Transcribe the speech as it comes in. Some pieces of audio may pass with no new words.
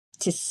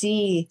to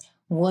see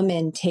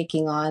women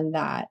taking on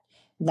that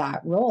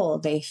role,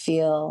 they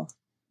feel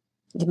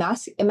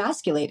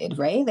emasculated,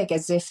 right? Like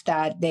as if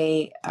that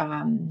they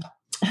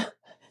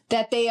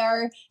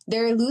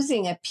they're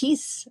losing a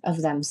piece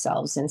of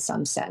themselves in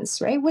some sense,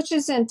 right? Which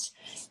isn't,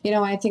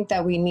 I think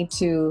that we need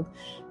to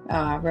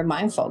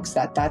remind folks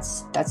that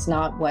that's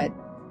not what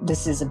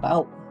this is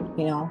about.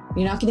 You're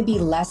not going to be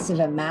less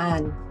of a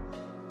man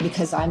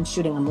because I'm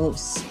shooting a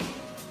moose.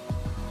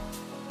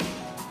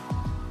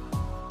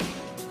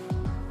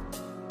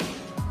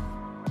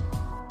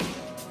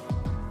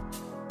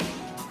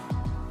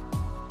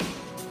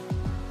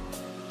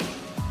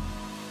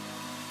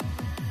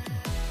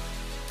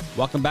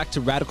 Welcome back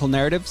to Radical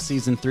Narrative,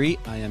 Season 3.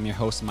 I am your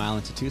host,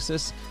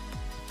 MacEwan.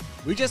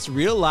 We just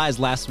realized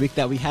last week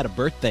that we had a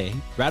birthday.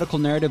 Radical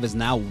Narrative is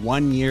now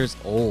 1 year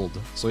old.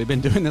 So we've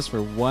been doing this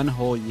for 1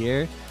 whole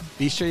year.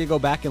 Be sure you go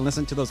back and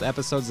listen to those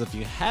episodes if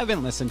you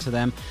haven't listened to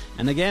them.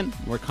 And again,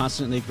 we're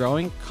constantly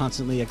growing,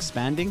 constantly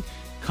expanding,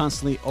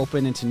 constantly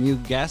open into new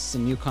guests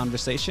and new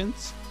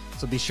conversations.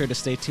 So be sure to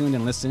stay tuned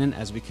and listen in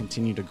as we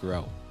continue to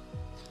grow.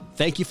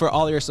 Thank you for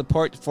all your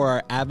support for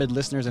our avid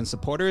listeners and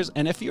supporters.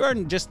 And if you are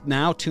just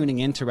now tuning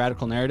in to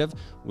Radical Narrative,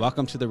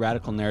 welcome to the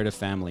Radical Narrative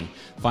family.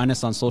 Find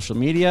us on social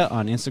media,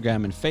 on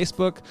Instagram and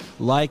Facebook.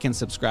 Like and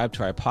subscribe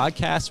to our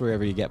podcast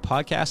wherever you get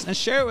podcasts, and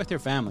share it with your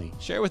family.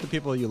 Share it with the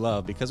people you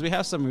love, because we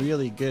have some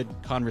really good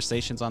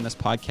conversations on this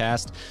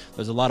podcast.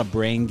 There's a lot of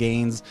brain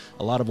gains,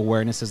 a lot of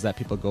awarenesses that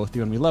people go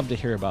through, and we love to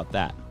hear about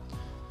that.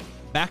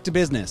 Back to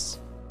business.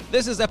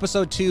 This is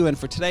episode 2, and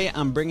for today,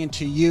 I'm bringing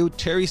to you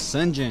Terri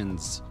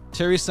Suntjens.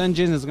 Terri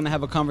Suntjens is going to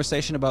have a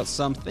conversation about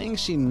some things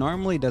she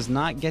normally does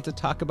not get to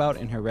talk about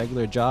in her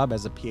regular job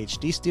as a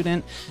PhD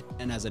student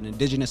and as an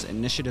Indigenous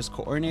Initiatives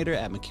coordinator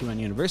at MacEwan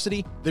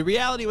University. The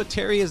reality with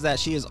Terri is that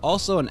she is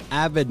also an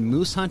avid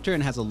moose hunter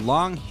and has a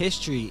long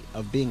history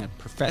of being a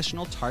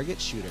professional target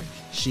shooter.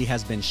 She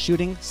has been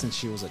shooting since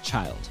she was a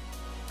child.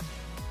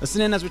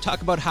 Listen in as we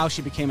talk about how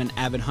she became an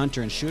avid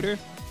hunter and shooter,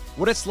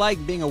 what it's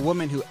like being a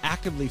woman who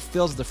actively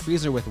fills the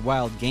freezer with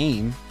wild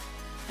game,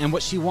 and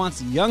what she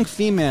wants young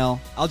female,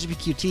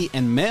 LGBQT,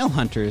 and male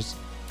hunters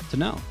to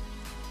know.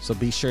 So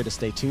be sure to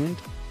stay tuned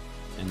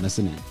and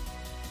listen in.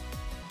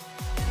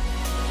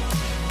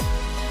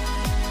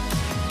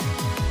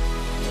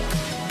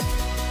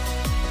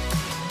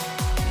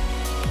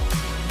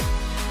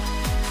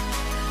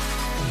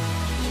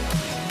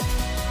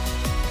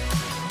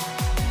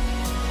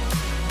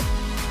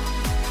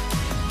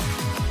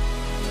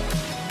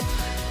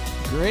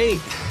 Great.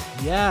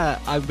 Yeah,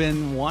 I've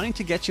been wanting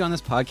to get you on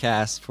this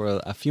podcast for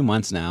a few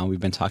months now. We've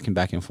been talking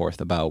back and forth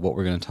about what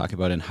we're going to talk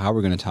about and how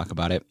we're going to talk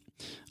about it.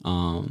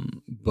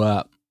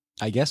 But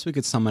I guess we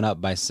could sum it up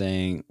by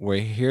saying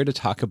we're here to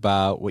talk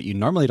about what you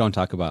normally don't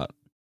talk about.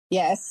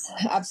 Yes,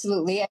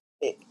 absolutely.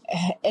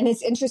 And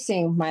it's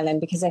interesting, Mylan,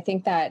 because I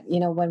think that,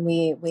 when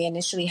we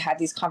initially had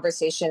these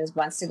conversations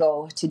months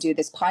ago to do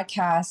this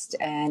podcast,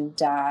 and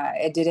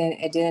it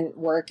didn't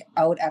work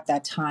out at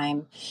that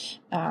time.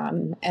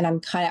 And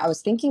I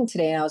was thinking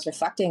today, and I was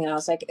reflecting, and I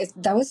was like,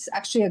 that was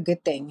actually a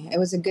good thing. It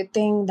was a good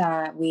thing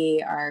that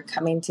we are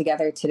coming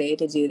together today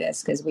to do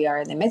this, because we are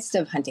in the midst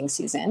of hunting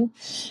season.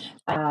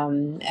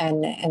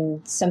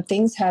 And some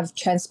things have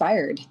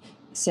transpired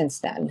since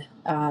then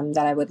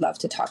that I would love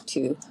to talk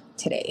to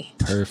today.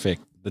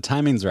 Perfect. The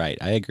timing's right.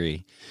 I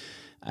agree.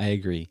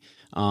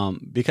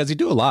 Because you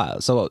do a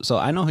lot. So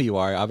I know who you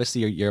are.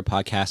 Obviously, you're a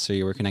podcaster.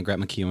 You're working at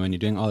MacEwan. You're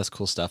doing all this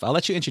cool stuff. I'll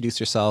let you introduce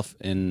yourself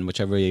in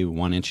whichever way you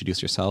want to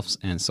introduce yourselves,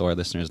 and so our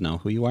listeners know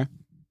who you are.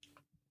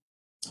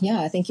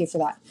 Yeah, thank you for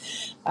that.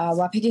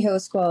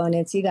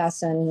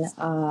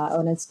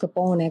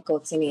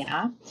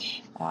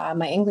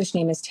 My English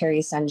name is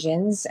Terri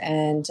Suntjens,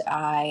 and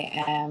I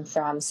am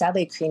from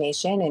Sadly Cree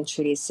Nation in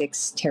Treaty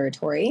 6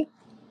 territory.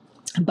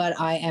 But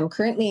I am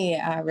currently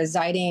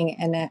residing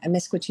in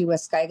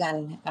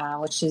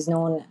Amiskwaciwa-Skaigan, which is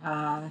known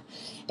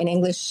in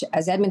English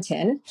as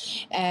Edmonton.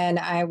 And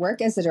I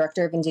work as the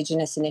Director of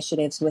Indigenous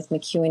Initiatives with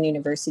MacEwan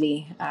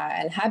University,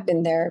 and have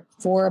been there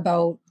for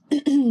about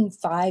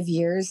 5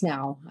 years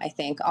now, I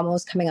think,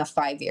 almost coming up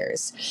 5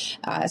 years.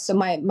 So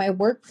my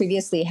work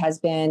previously has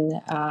been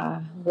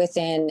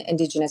within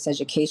Indigenous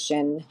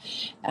education,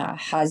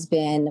 has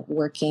been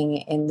working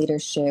in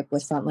leadership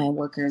with frontline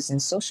workers in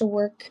social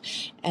work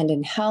and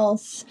in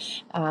health.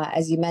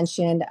 As you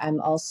mentioned,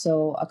 I'm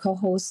also a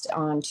co-host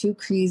on 2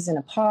 Crees in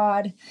a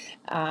Pod,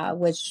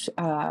 which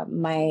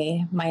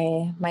my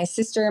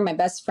sister, my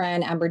best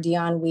friend, Amber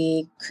Dion,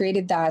 we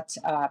created that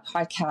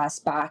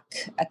podcast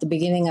back at the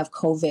beginning of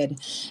COVID,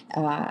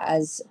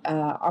 as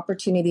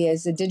opportunity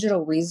as a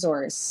digital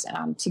resource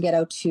to get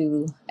out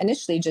to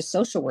initially just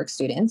social work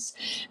students,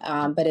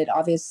 but it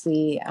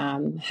obviously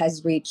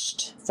has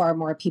reached far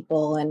more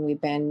people, and we've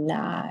been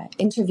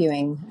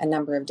interviewing a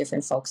number of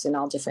different folks in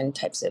all different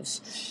types of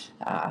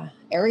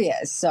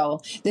areas. So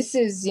this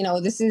is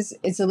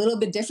it's a little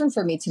bit different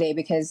for me today,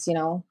 because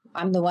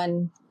I'm the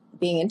one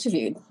being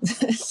interviewed,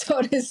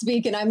 so to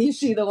speak, and I'm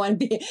usually the one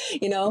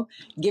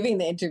giving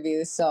the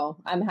interview. So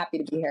I'm happy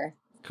to be here.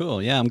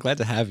 Cool. Yeah, I'm glad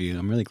to have you.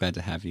 I'm really glad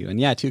to have you. And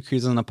yeah, two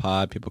Crees on the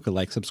pod. People could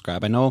like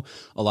subscribe. I know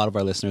a lot of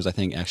our listeners, I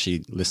think,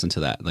 actually listen to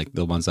that, like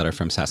the ones that are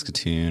from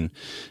Saskatoon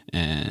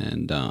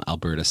and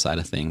Alberta side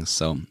of things.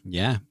 So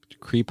yeah,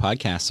 Cree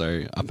podcasts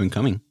are up and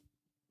coming.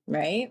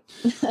 Right?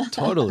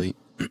 Totally.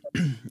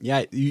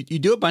 Yeah, you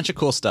do a bunch of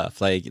cool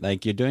stuff.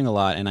 Like you're doing a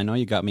lot, and I know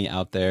you got me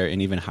out there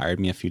and even hired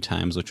me a few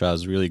times, which I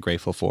was really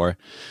grateful for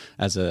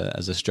as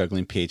a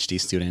struggling PhD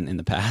student in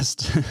the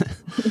past.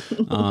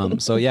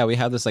 So yeah, we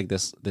have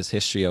this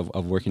history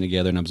of working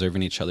together and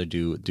observing each other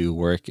do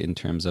work in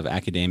terms of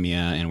academia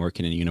and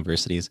working in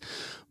universities.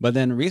 But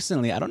then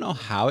recently, I don't know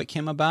how it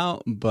came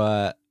about,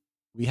 but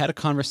we had a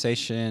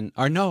conversation.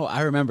 Or no,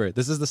 I remember.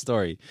 This is the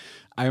story.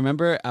 I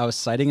remember I was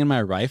sighting in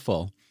my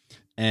rifle.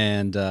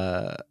 And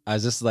I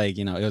was just like,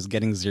 it was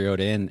getting zeroed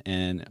in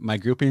and my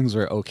groupings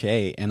were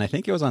okay. And I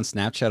think it was on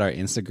Snapchat or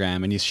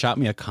Instagram, and you shot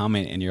me a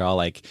comment and you're all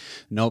like,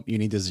 nope, you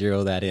need to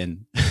zero that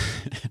in.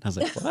 And I was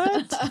like,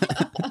 what?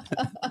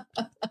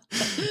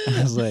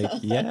 I was like,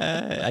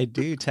 yeah, I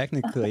do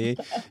technically.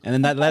 And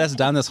then that led us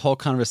down this whole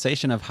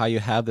conversation of how you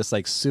have this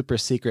like super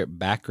secret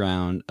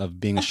background of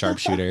being a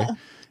sharpshooter.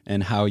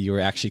 And how you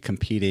were actually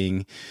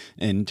competing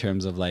in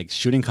terms of like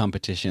shooting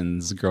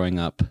competitions growing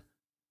up.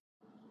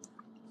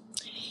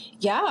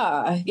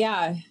 Yeah.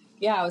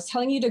 I was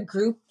telling you to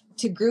group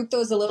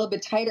those a little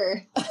bit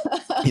tighter.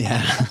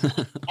 Yeah.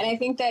 And I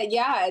think that,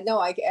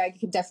 I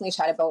could definitely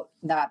chat about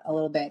that a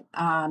little bit.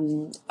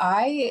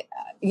 I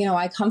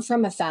come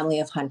from a family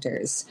of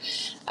hunters,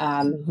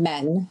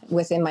 men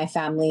within my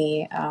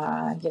family,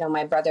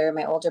 my brother,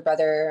 my older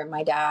brother,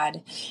 my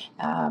dad,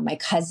 my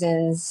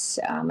cousins,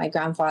 my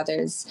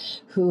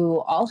grandfathers,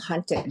 who all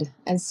hunted.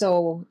 And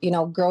so,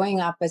 growing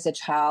up as a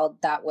child,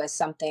 that was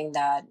something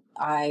that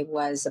I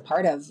was a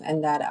part of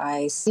and that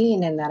I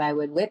seen and that I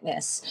would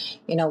witness,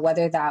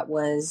 whether that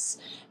was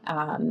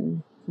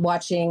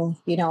watching,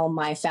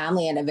 my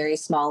family at a very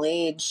small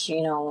age,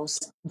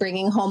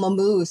 bringing home a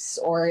moose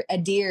or a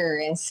deer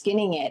and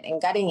skinning it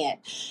and gutting it.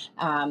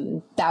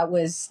 That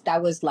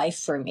was life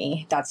for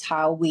me. That's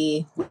how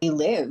we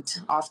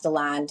lived off the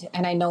land.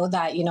 And I know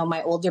that,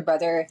 my older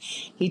brother,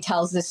 he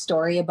tells this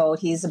story about,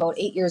 he's about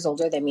 8 years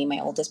older than me, my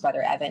oldest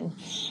brother, Evan.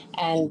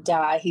 And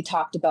he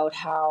talked about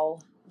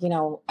how,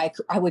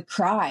 I would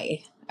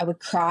cry. I would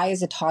cry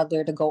as a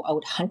toddler to go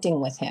out hunting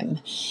with him.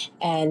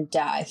 And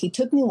he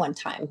took me one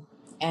time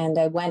and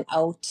I went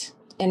out,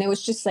 and it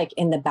was just like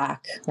in the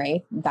back,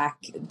 right? Back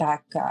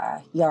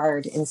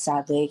yard in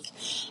Sad Lake.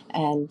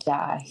 And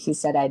he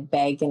said I'd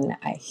beg, and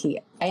I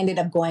ended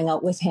up going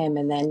out with him.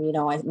 And then,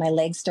 my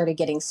legs started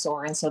getting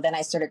sore. And so then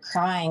I started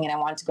crying and I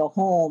wanted to go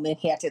home, and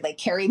he had to like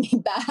carry me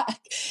back,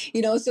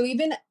 so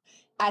even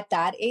at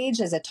that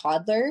age as a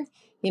toddler,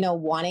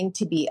 wanting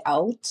to be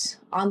out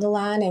on the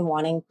land and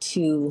wanting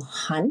to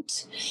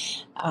hunt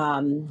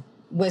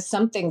was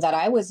something that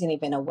I wasn't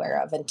even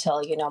aware of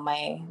until,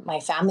 my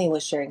family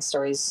was sharing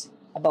stories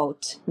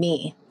about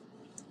me.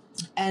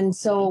 And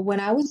so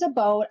when I was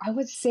about, I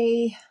would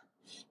say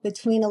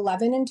between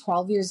 11 and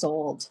 12 years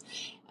old,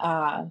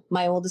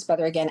 my oldest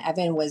brother, again,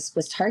 Evan, was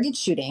target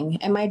shooting.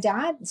 And my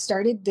dad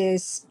started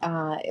this,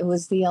 it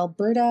was the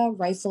Alberta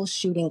Rifle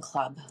Shooting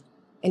Club.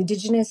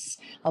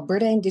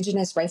 Alberta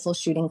Indigenous Rifle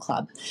Shooting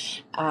Club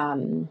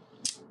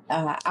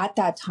at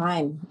that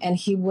time. And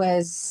he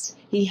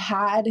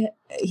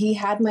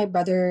had my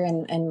brother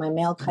and my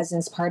male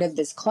cousins part of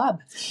this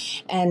club.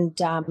 And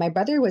my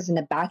brother was in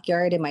the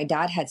backyard, and my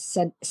dad had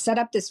set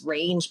up this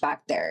range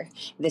back there,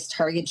 this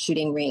target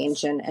shooting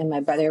range. And my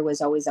brother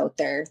was always out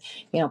there,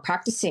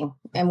 practicing.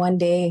 And one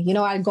day,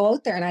 I'd go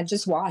out there and I'd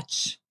just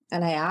watch.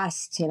 And I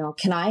asked,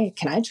 can I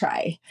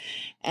try?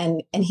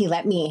 And he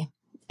let me.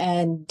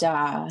 And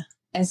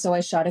so I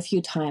shot a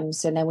few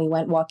times, and then we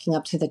went walking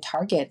up to the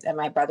target, and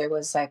my brother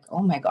was like, oh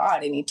my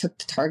God. And he took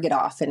the target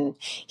off and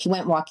he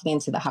went walking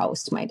into the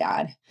house to my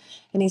dad.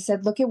 And he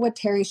said, look at what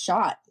Terri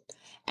shot.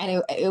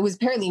 And it was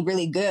apparently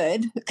really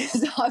good,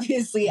 because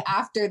obviously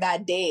after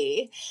that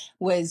day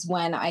was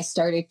when I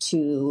started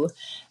to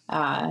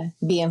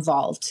be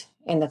involved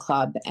in the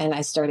club, and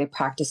I started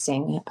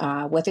practicing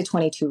with a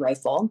 .22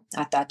 rifle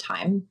at that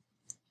time.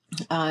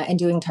 And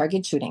doing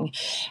target shooting.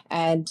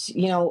 And,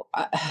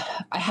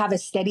 I have a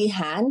steady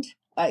hand.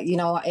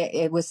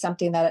 It was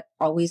something that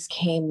always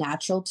came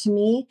natural to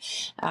me.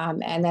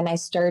 And then I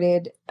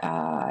started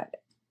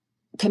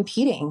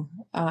competing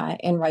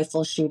in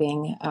rifle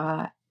shooting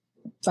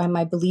from,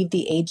 I believe,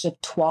 the age of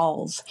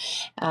 12,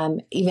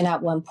 even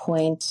at one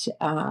point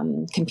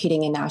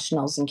competing in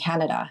nationals in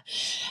Canada.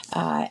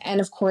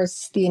 And of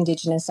course, the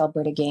Indigenous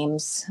Alberta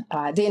Games,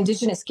 the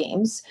Indigenous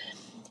Games.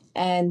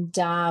 And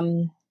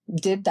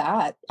did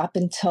that up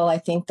until I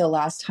think the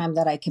last time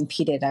that I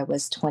competed, I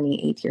was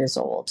 28 years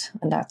old.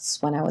 And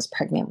that's when I was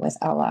pregnant with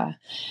Ella.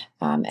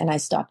 And I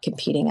stopped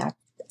competing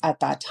at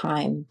that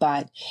time.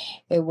 But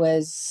it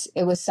was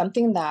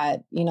something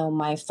that,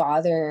 my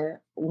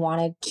father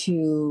wanted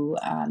to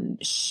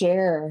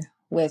share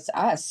with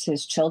us,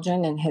 his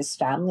children and his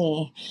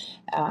family,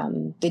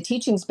 the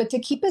teachings, but to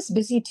keep us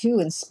busy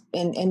too,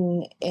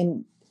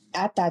 and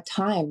at that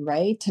time,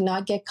 right? To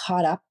not get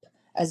caught up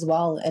as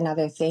well in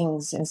other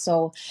things. And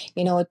so,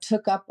 it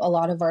took up a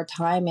lot of our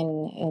time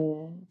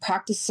in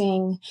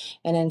practicing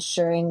and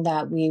ensuring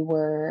that we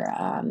were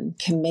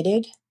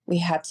committed. We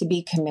had to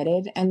be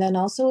committed. And then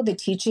also the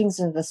teachings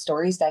and the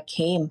stories that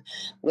came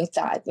with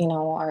that.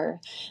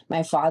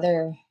 My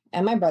father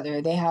and my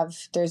brother,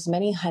 there's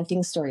many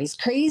hunting stories.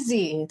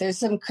 Crazy. There's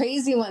some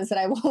crazy ones that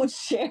I won't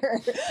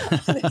share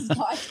on this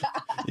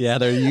podcast. Yeah,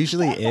 there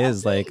usually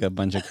is like a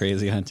bunch of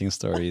crazy hunting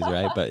stories,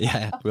 right? But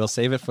yeah, we'll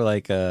save it for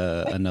like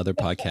another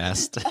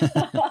podcast.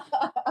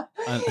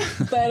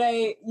 But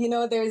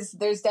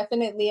there's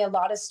definitely a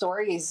lot of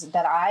stories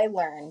that I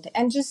learned,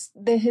 and just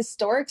the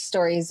historic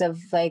stories of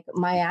like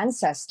my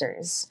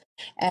ancestors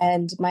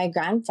and my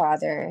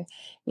grandfather,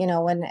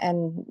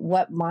 and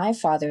what my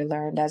father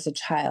learned as a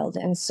child.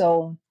 And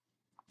so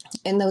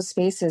in those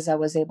spaces, I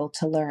was able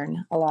to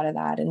learn a lot of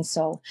that. And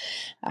so,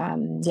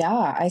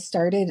 I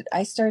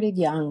started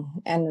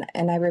young, and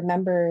I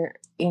remember,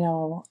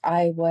 one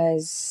of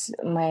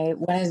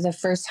the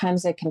first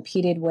times I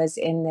competed was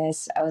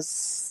I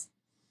was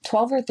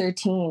 12 or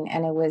 13,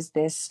 and it was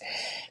this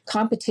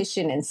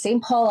competition in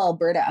St. Paul,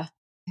 Alberta.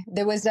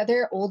 There was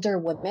other older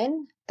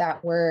women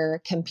that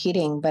were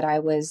competing, but I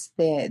was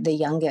the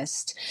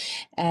youngest,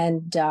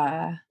 and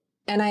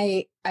I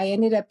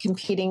ended up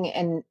competing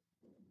and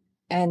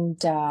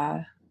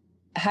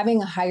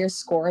having a higher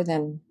score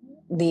than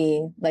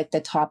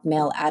the top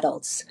male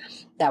adults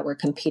that were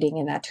competing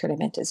in that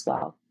tournament as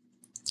well,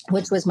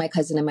 which was my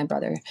cousin and my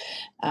brother.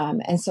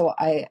 And so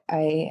I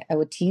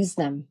would tease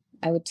them.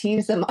 I would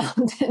tease them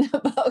often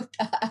about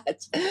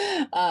that.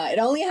 It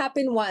only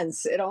happened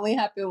once. It only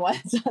happened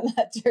once on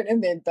that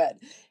tournament, but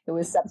it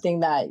was something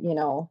that,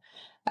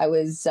 I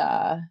was,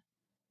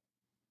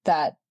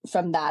 that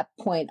from that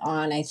point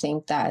on, I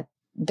think that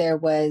there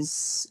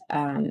was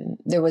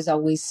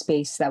always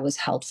space that was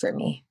held for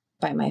me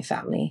by my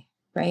family.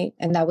 Right.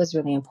 And that was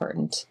really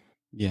important.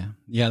 Yeah,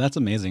 that's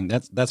amazing.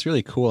 That's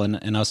really cool.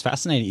 And I was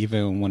fascinated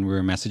even when we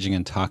were messaging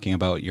and talking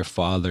about your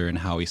father and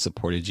how he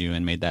supported you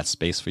and made that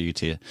space for you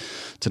to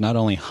not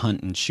only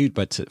hunt and shoot,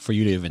 but for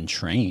you to even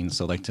train.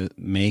 So like to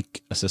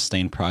make a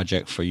sustained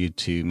project for you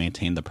to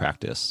maintain the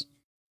practice.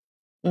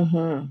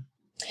 Mm-hmm.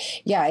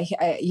 Yeah,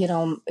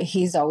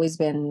 he's always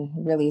been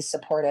really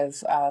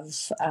supportive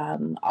of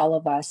all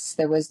of us.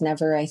 There was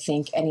never, I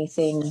think,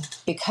 anything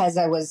because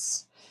I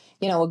was,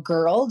 a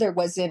girl.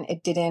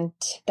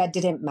 That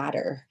didn't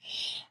matter.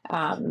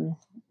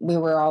 We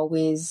were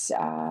always,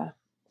 I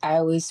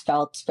always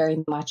felt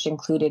very much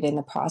included in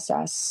the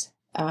process,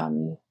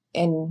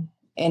 in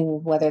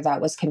whether that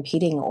was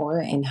competing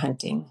or in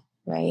hunting,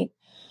 right?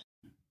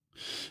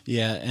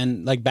 Yeah.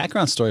 And like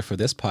background story for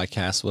this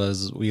podcast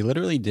was we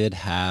literally did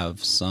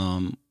have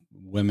some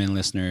women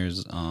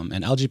listeners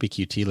and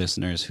LGBTQT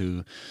listeners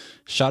who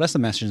shot us a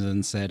message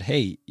and said,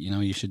 hey,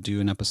 you should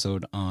do an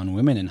episode on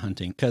women in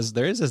hunting. Because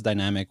there is this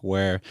dynamic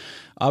where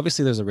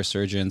obviously there's a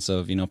resurgence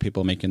of,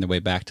 people making their way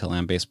back to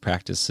land-based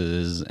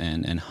practices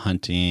and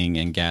hunting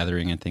and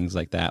gathering and things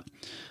like that.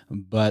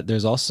 But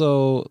there's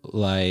also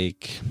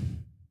like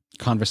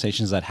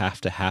conversations that have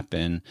to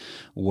happen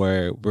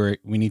where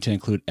we need to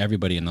include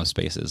everybody in those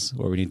spaces,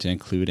 where we need to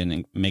include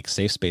and make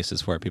safe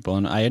spaces for our people.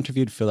 And I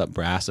interviewed Philip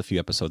Brass a few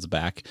episodes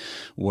back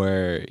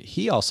where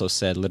he also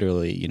said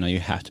literally, you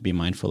have to be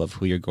mindful of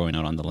who you're going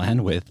out on the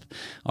land with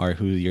or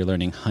who you're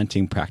learning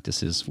hunting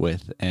practices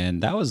with.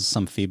 And that was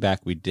some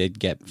feedback we did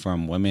get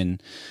from women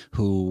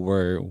who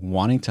were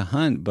wanting to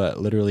hunt, but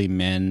literally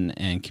men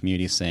and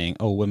communities saying,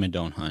 oh, women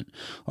don't hunt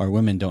or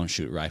women don't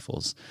shoot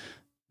rifles.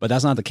 But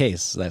that's not the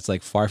case. That's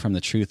like far from the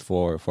truth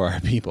for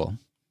our people.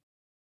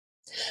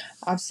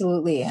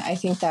 Absolutely. I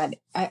think that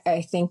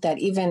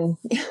even,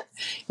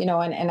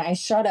 and I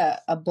shot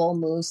a bull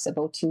moose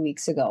about 2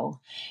 weeks ago.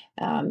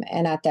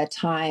 And at that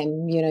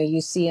time,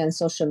 you see on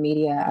social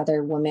media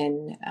other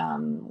women,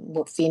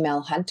 female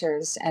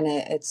hunters, and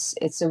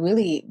it's a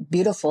really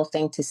beautiful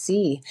thing to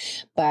see.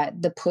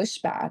 But the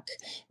pushback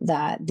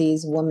that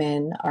these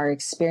women are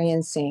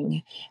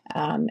experiencing,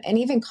 and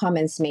even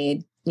comments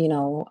made,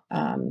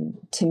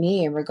 to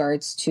me in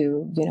regards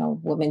to,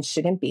 women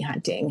shouldn't be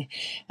hunting.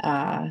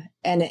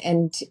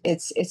 And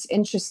it's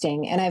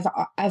interesting. And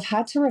I've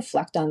had to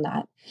reflect on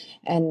that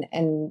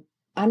and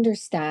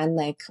understand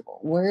like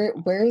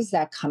where is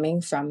that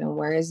coming from and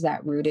where is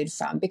that rooted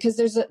from? Because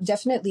there's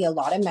definitely a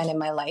lot of men in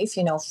my life,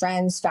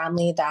 friends,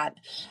 family that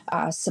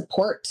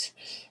support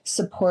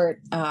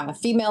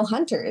female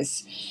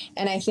hunters.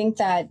 And I think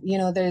that,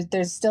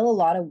 there's still a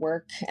lot of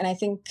work, and I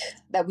think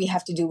that we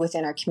have to do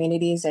within our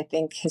communities. I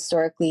think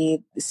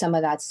historically some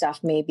of that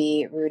stuff may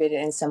be rooted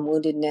in some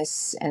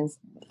woundedness and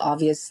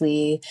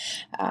obviously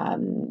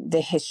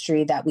the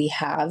history that we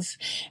have.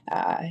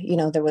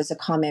 There was a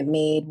comment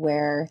made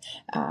where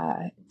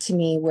to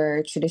me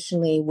where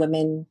traditionally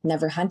women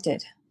never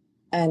hunted.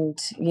 And,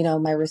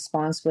 my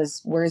response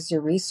was, where's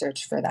your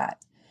research for that?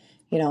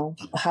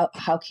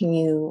 How can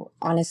you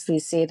honestly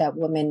say that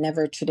women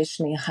never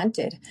traditionally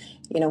hunted?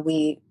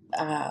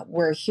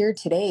 we're here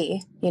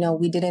today,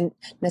 we didn't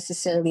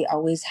necessarily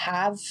always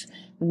have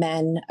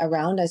men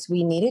around us.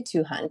 We needed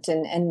to hunt.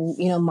 And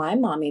my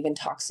mom even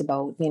talks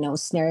about,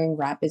 snaring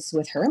rabbits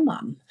with her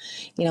mom,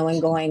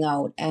 and going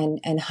out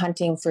and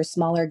hunting for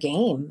smaller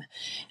game.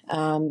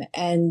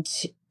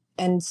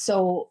 And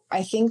so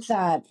I think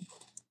that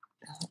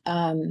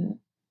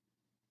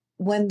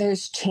when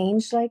there's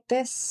change like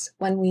this,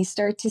 when we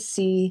start to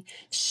see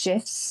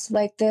shifts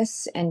like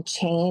this and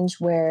change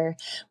where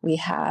we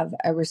have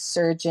a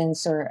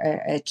resurgence or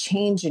a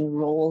change in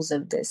roles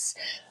of this,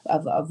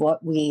 of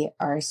what we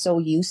are so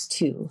used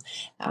to,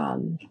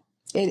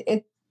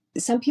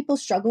 some people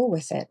struggle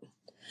with it.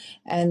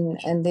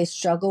 And they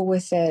struggle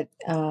with it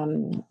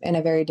in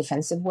a very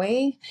defensive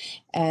way.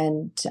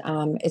 And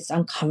it's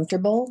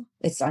uncomfortable.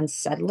 It's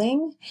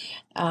unsettling.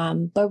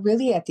 But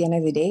really, at the end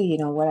of the day,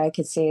 what I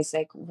could say is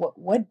like,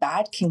 what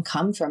bad can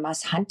come from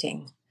us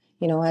hunting?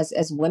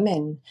 As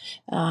women,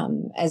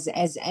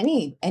 as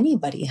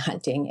anybody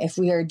hunting, if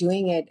we are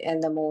doing it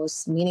in the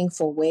most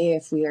meaningful way,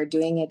 if we are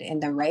doing it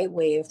in the right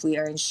way, if we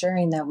are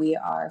ensuring that we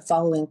are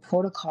following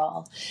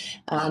protocol.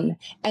 And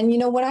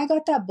when I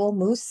got that bull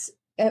moose,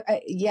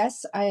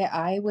 yes,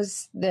 I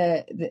was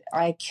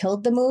I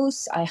killed the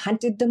moose. I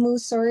hunted the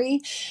moose,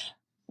 sorry.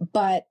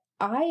 But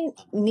I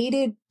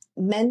needed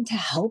men to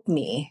help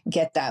me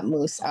get that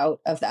moose out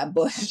of that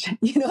bush.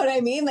 You know what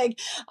I mean? Like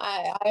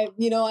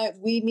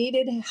we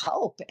needed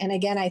help. And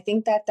again, I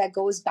think that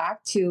goes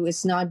back to,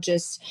 it's not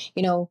just,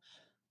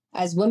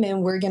 as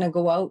women, we're going to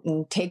go out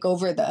and take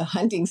over the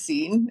hunting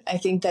scene. I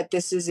think that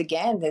this is,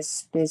 again,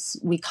 this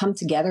we come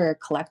together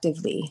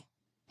collectively.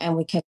 And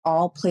we can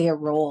all play a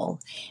role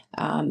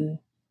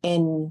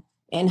in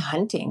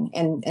hunting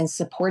and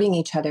supporting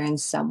each other in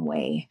some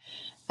way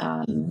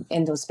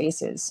in those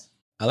spaces.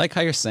 I like how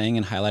you're saying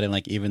and highlighting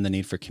like even the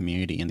need for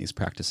community in these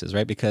practices,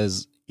 right?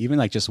 Because even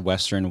like just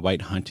Western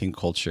white hunting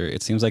culture,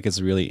 it seems like it's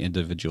really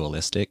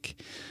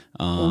individualistic.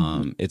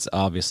 It's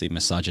obviously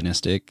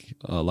misogynistic,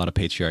 a lot of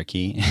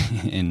patriarchy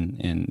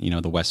in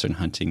the Western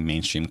hunting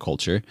mainstream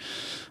culture.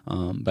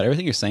 But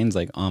everything you're saying is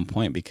like on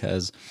point,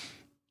 because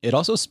it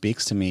also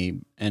speaks to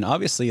me, and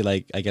obviously,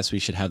 like, I guess we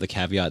should have the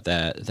caveat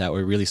that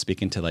we're really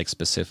speaking to like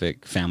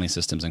specific family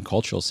systems and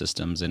cultural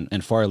systems.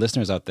 And for our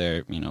listeners out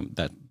there,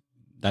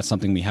 that's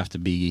something we have to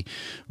be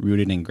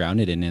rooted and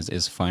grounded in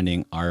is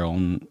finding our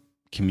own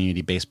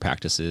community-based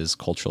practices,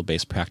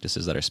 cultural-based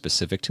practices that are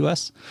specific to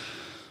us.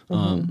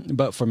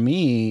 But for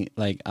me,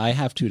 like, I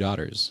have two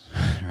daughters,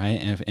 right?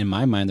 And in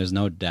my mind, there's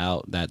no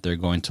doubt that they're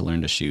going to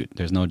learn to shoot.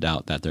 There's no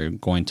doubt that they're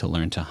going to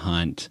learn to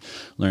hunt,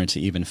 learn to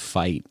even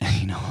fight,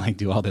 like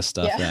do all this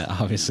stuff that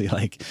obviously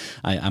like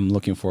I'm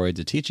looking forward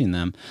to teaching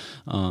them.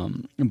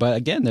 But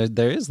again,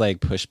 there is like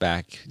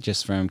pushback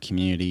just from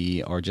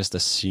community or just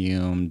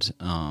assumed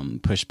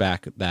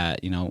pushback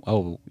that,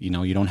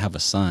 you don't have a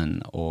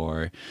son,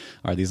 or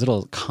these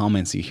little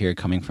comments you hear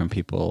coming from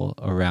people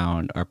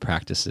around our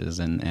practices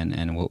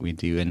and what we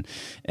do.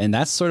 And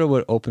that's sort of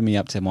what opened me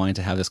up to wanting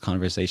to have this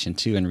conversation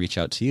too and reach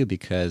out to you,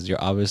 because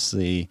you're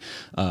obviously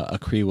a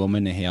Cree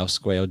woman, a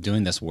kihêw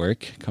doing this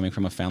work, coming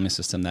from a family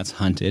system that's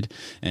hunted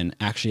and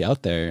actually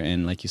out there.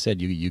 And like you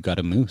said, you got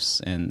a moose.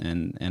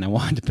 And I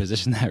wanted to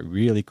position that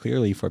really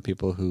clearly for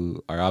people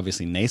who are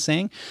obviously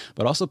naysaying,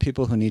 but also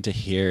people who need to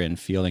hear and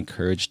feel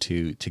encouraged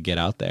to get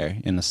out there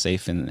in a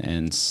safe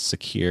and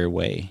secure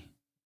way.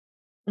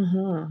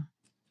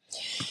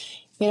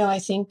 I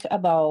think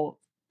about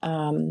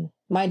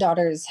my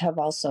daughters have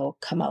also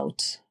come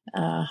out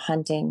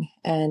hunting,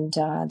 and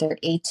they're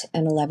 8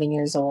 and 11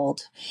 years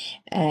old.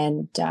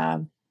 And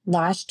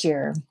last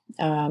year,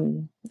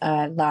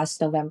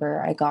 last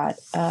November, I got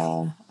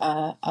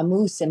a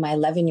moose, and my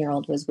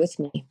 11-year-old was with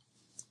me.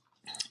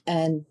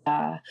 And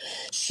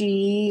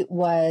she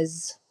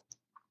was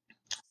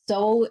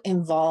so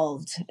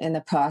involved in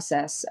the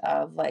process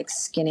of like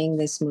skinning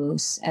this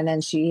moose. And then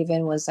she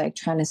even was like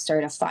trying to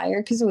start a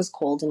fire, because it was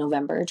cold in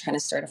November, trying to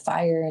start a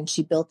fire. And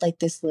she built like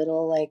this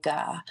little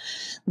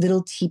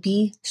little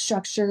teepee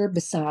structure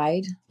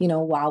beside,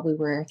 while we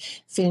were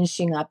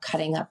finishing up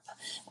cutting up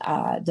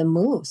the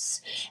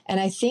moose. And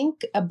I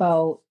think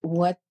about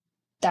what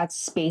that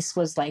space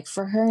was like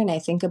for her. And I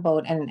think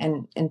about,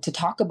 and to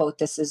talk about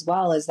this as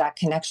well, is that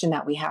connection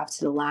that we have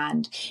to the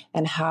land,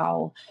 and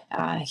how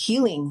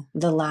healing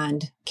the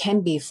land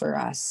can be for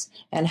us,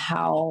 and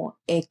how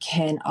it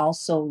can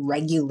also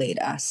regulate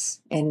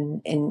us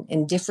in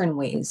different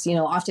ways.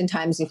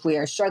 Oftentimes if we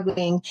are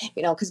struggling,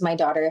 because my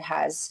daughter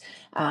has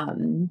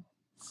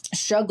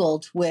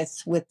struggled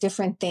with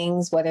different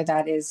things, whether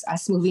that is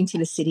us moving to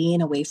the city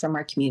and away from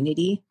our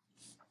community.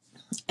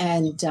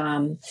 And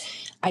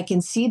I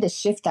can see the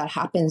shift that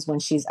happens when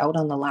she's out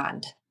on the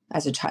land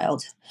as a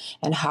child,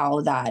 and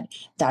how that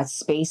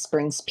space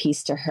brings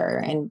peace to her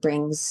and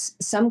brings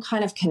some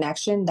kind of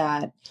connection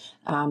that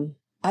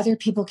other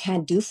people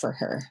can't do for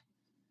her,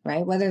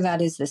 right? Whether that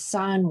is the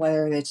sun,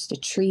 whether it's the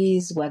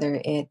trees,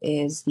 whether it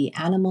is the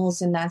animals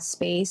in that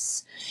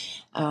space.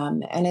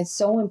 And it's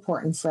so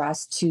important for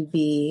us to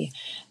be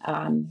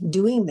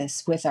doing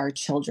this with our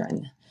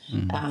children.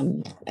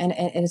 And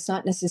it's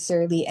not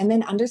necessarily, and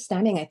then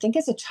understanding, I think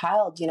as a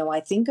child, I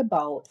think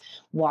about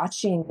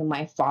watching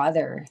my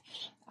father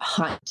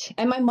hunt,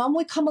 and my mom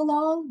would come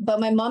along, but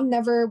my mom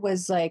never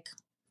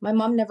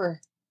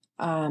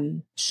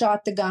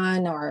shot the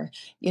gun, or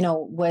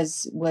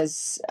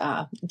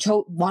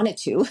wanted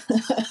to.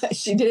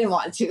 She didn't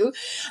want to,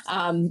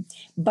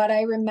 but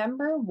I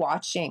remember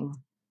watching.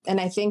 And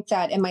I think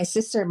that, and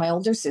my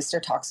older sister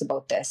talks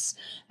about this,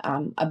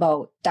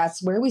 about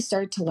that's where we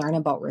started to learn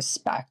about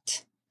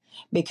respect,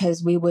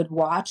 because we would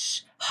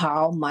watch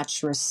how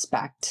much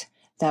respect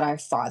that our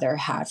father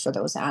had for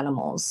those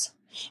animals,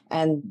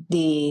 and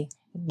the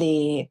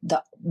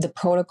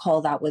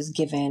protocol that was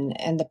given,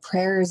 and the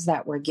prayers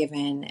that were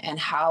given, and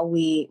how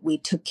we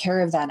took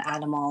care of that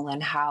animal,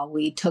 and how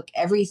we took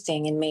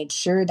everything and made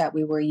sure that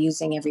we were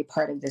using every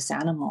part of this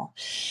animal.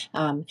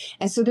 And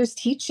so there's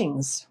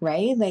teachings,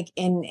 right? Like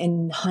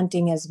in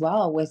hunting as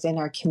well, within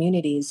our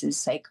communities,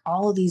 is like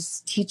all of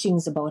these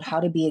teachings about how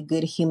to be a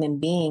good human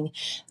being.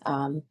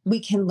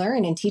 We can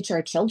learn and teach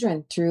our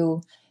children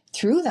through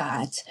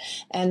that.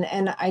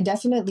 And I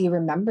definitely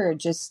remember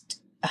just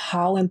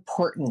how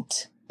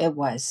important it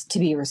was to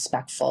be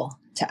respectful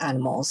to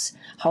animals,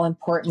 how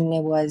important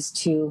it was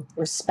to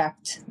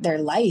respect their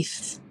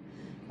life,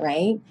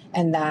 right?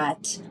 And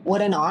that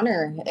what an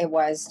honor it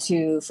was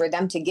for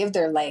them to give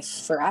their life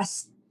for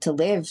us to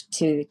live,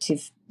 to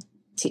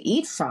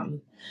eat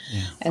from.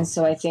 Yeah. And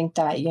so I think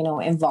that,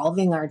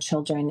 involving our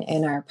children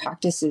in our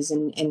practices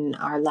in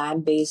our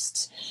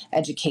land-based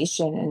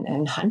education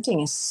and hunting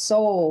is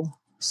so,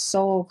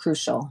 so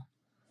crucial,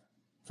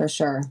 for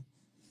sure.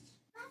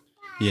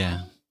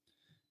 Yeah.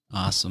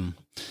 Awesome.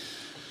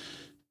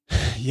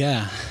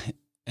 Yeah.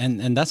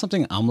 And that's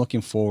something I'm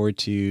looking forward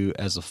to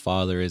as a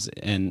father is,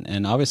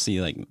 and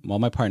obviously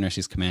my partner,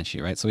 she's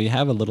Comanche, right? So we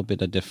have a little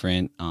bit of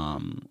different,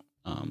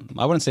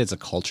 I wouldn't say it's a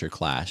culture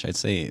clash. I'd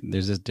say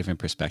there's just different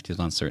perspectives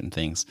on certain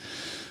things,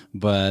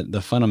 but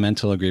the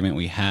fundamental agreement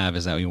we have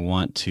is that we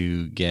want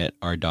to get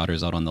our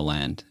daughters out on the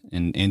land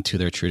and into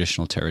their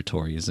traditional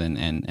territories.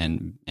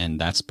 And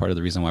that's part of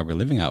the reason why we're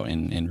living out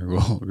in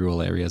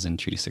rural areas in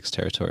Treaty 6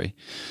 territory.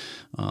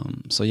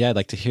 So yeah, I'd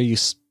like to hear you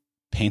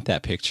paint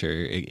that picture.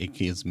 It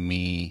gives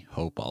me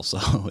hope also.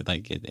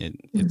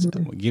 It's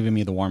giving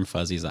me the warm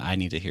fuzzies that I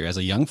need to hear as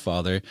a young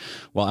father.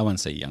 Well, I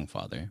wouldn't say young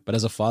father, but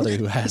as a father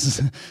who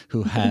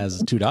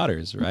has two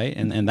daughters, right?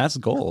 And that's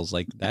goals.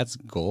 That's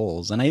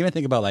goals. And I even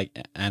think about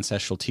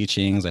ancestral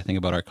teachings. I think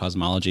about our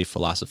cosmology,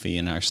 philosophy,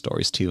 and our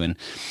stories too,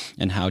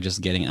 and how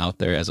just getting out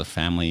there as a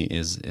family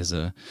is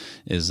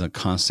a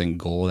constant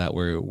goal that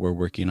we're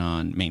working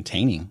on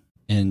maintaining.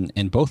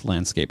 In both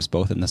landscapes,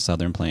 both in the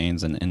southern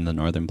plains and in the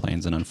northern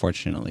plains. And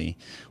unfortunately,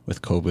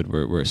 with COVID,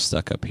 we're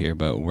stuck up here,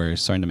 but we're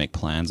starting to make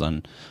plans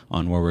on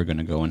where we're going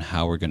to go and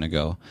how we're going to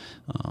go.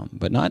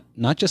 But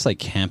not just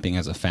camping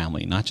as a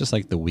family, not just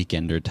the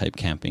weekender type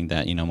camping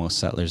that, most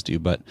settlers do,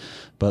 but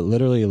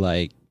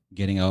literally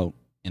getting out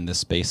in the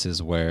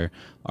spaces where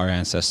our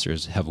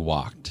ancestors have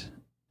walked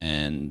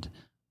and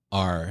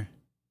are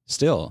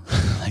still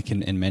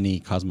in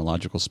many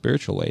cosmological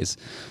spiritual ways.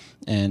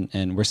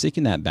 And we're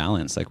seeking that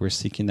balance,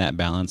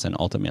 and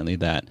ultimately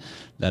that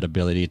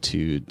ability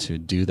to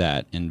do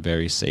that in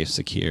very safe,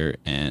 secure,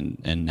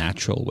 and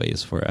natural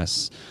ways for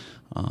us,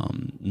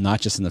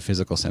 not just in the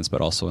physical sense,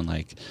 but also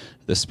in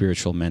the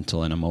spiritual,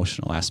 mental, and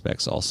emotional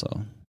aspects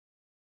also.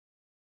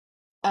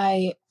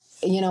 And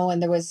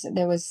there was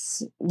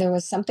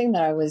something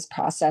that I was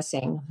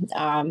processing,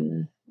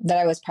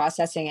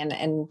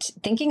 and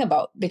thinking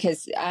about,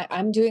 because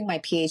I'm doing my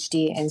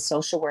PhD in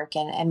social work,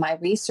 and my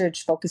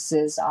research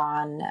focuses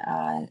on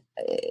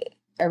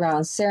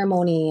around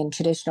ceremony and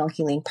traditional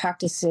healing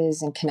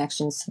practices and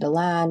connections to the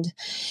land.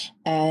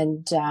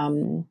 And,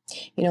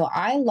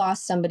 I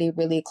lost somebody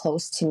really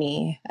close to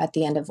me at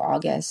the end of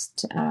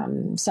August,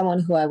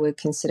 someone who I would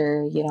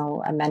consider,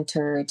 a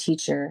mentor, a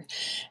teacher,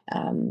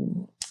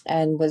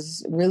 and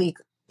was really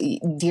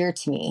dear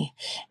to me,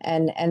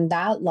 and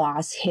that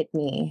loss hit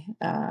me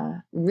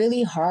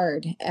really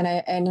hard. And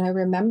I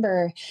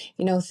remember,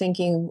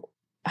 thinking,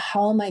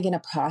 how am I going to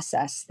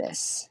process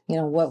this?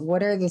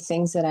 What are the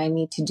things that I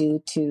need to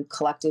do to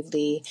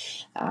collectively,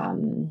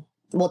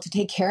 to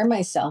take care of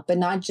myself, but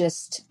not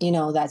just,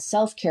 that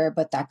self-care,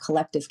 but that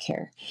collective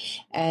care.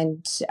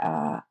 And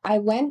I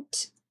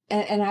went,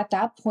 and at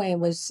that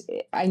point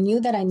I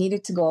knew that I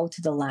needed to go out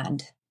to the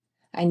land.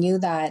 I knew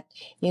that,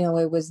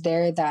 it was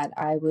there that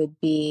I would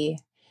be,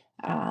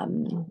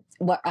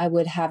 I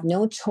would have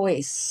no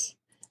choice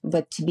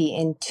but to be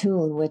in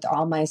tune with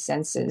all my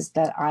senses,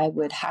 that I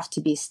would have to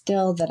be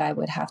still, that I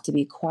would have to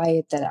be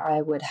quiet, that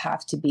I would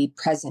have to be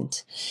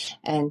present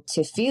and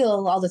to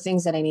feel all the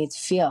things that I need to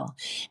feel.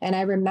 And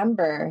I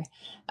remember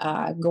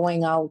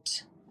going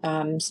out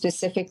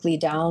specifically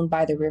down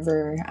by the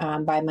river,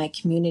 by my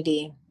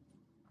community.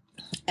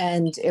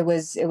 And it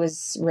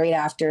was right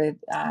after, it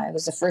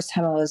was the first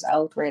time I was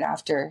out right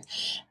after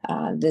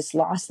this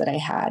loss that I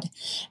had.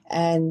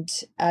 And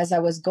as I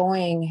was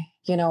going,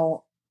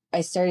 I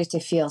started to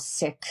feel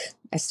sick.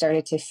 I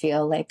started to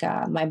feel like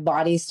my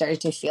body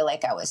started to feel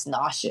like I was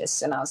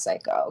nauseous, and I was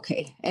like, oh,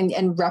 okay.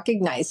 And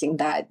recognizing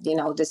that,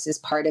 this is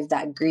part of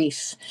that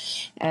grief.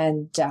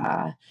 And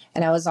I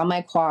was on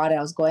my quad, I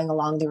was going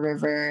along the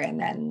river, and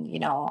then,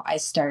 I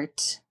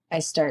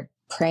start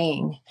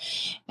praying.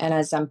 And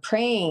as I'm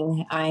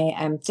praying, I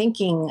am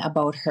thinking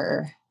about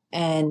her.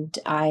 And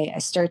I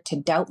start to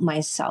doubt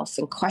myself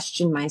and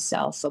question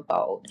myself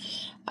about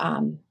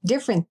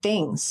different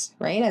things,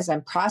 right? As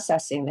I'm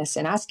processing this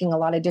and asking a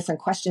lot of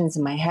different questions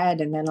in my head.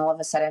 And then all of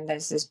a sudden,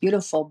 there's this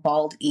beautiful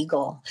bald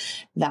eagle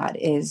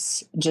that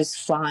is just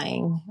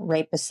flying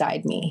right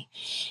beside me.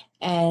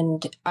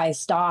 And I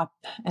stop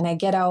and I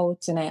get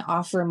out and I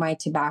offer my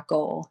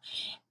tobacco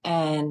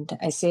and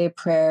I say a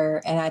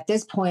prayer. And at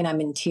this point,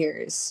 I'm in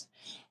tears.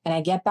 And I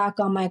get back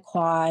on my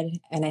quad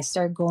and I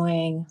start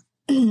going.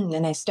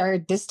 And I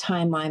started this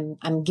time,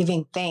 I'm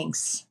giving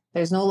thanks.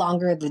 There's no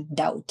longer the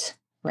doubt,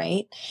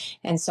 right?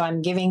 And so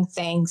I'm giving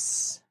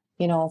thanks,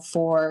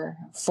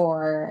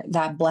 for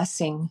that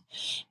blessing.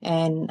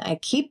 And I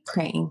keep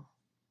praying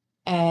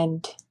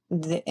and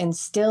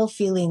still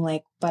feeling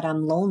like, but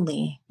I'm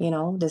lonely,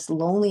 this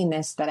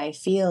loneliness that I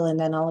feel. And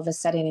then all of a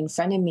sudden in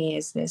front of me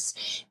is this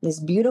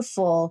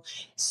beautiful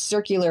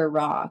circular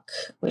rock,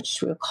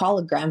 which we'll call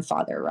a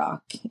grandfather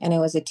rock. And it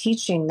was a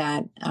teaching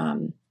that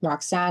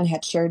Roxanne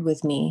had shared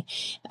with me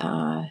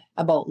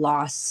about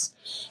loss.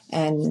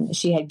 And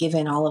she had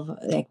given all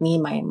of me,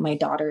 my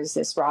daughters,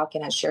 this rock,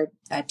 and had shared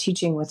a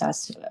teaching with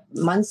us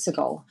months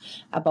ago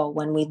about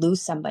when we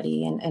lose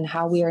somebody and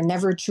how we are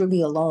never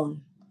truly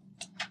alone.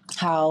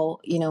 How,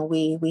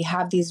 we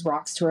have these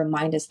rocks to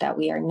remind us that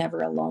we are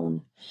never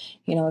alone,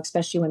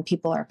 especially when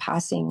people are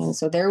passing. And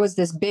so there was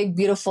this big,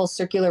 beautiful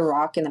circular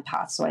rock in the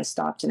path. So I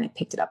stopped and I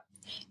picked it up,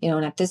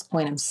 and at this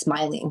point I'm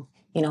smiling,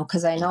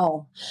 because I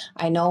know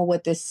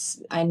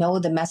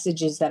the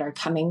messages that are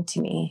coming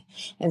to me.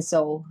 And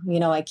so,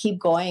 I keep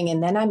going,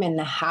 and then I'm in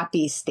a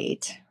happy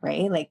state,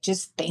 right? Like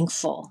just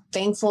thankful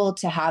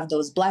to have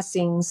those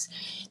blessings,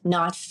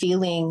 not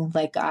feeling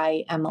like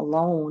I am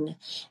alone.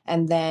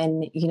 And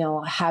then,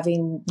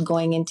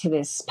 going into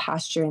this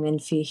pasture and then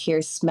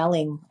here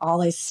smelling,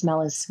 all I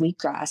smell is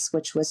sweetgrass,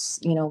 which was,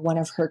 one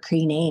of her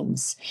Cree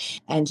names,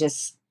 and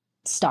just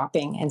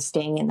stopping and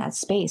staying in that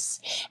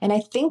space. And I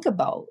think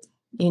about,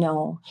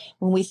 when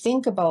we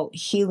think about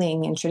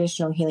healing and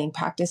traditional healing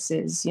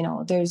practices,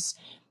 there's,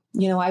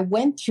 I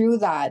went through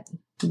that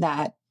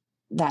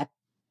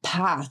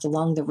path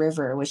along the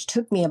river, which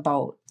took me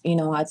about,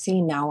 I'd say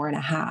an hour and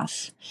a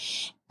half,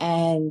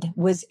 and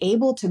was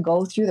able to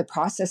go through the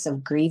process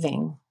of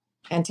grieving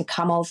and to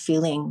come out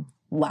feeling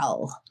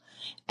well.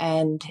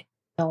 And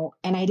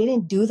and I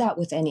didn't do that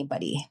with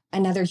anybody,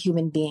 another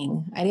human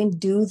being. I didn't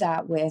do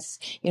that with,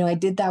 I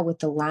did that with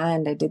the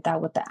land. I did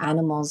that with the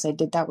animals. I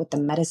did that with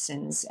the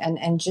medicines.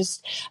 And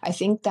just, I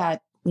think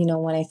that,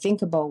 when I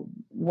think about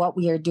what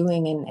we are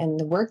doing and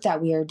the work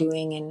that we are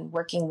doing and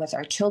working with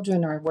our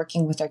children or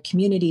working with our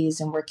communities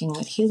and working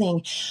with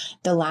healing,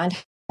 the land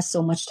has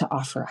so much to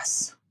offer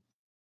us.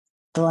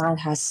 The land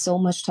has so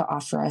much to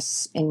offer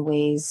us in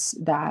ways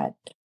that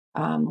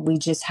we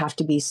just have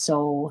to be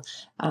so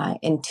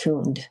in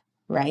tuned.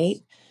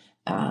 Right?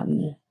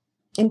 And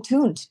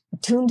tuned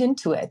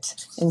into it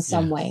in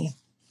some way.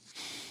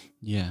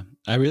 Yeah.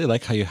 I really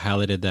like how you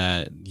highlighted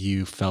that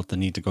you felt the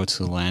need to go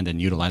to the land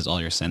and utilize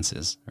all your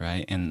senses,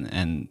 right?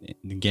 And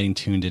getting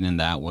tuned in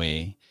that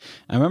way.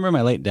 I remember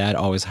my late dad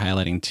always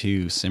highlighting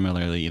too,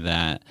 similarly,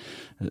 that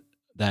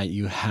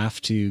you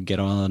have to get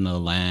on the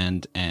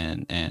land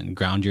and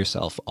ground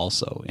yourself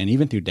also. And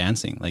even through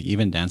dancing, like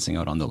even dancing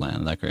out on the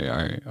land, like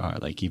or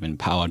like even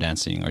powwow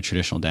dancing or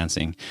traditional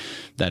dancing,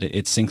 that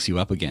it syncs you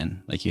up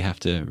again. Like you have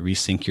to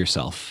resync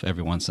yourself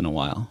every once in a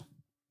while.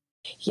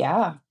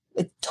 Yeah,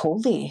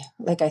 totally.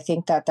 Like I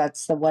think that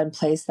that's the one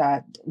place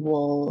that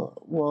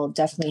will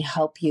definitely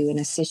help you and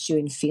assist you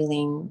in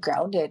feeling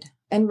grounded.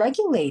 And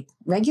regulate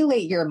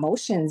your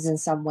emotions in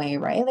some way,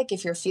 right? Like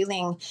if you're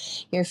feeling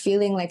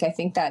like, I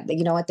think that,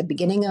 at the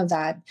beginning of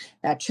that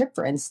trip,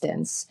 for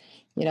instance,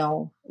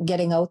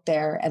 getting out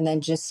there and then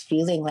just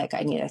feeling like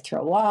I need to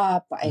throw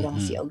up, I don't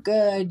feel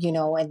good,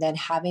 and then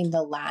having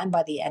the land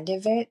by the end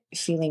of it,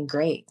 feeling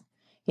great,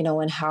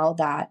 and how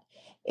that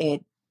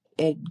it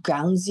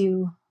grounds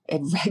you,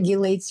 it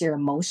regulates your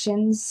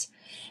emotions.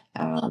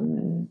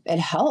 It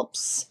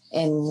helps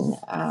in,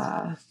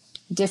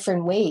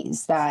 different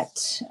ways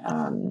that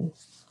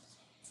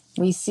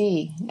we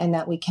see and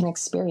that we can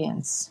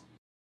experience.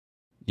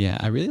 Yeah,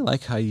 I really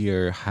like how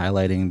you're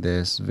highlighting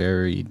this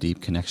very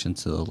deep connection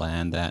to the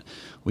land that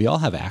we all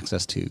have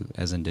access to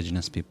as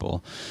Indigenous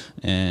people,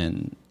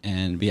 and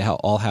we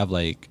all have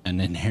like an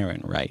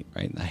inherent right?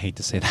 I hate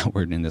to say that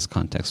word in this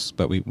context,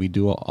 but we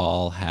do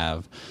all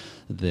have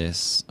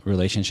this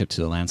relationship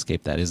to the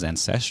landscape that is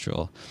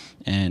ancestral,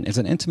 and it's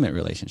an intimate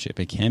relationship.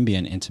 It can be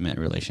an intimate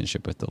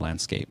relationship with the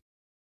landscape.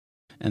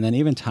 and then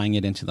even tying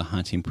it into the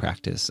hunting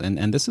practice.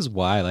 And this is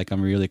why, like,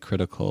 I'm really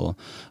critical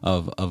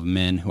of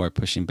men who are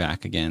pushing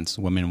back against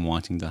women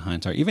wanting to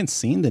hunt, or even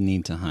seeing the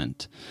need to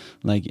hunt.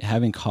 Like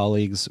having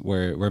colleagues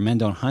where men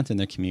don't hunt in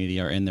their community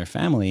or in their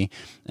family,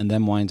 and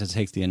them wanting to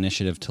take the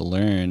initiative to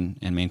learn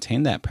and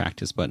maintain that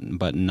practice, but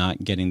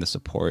not getting the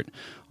support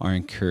or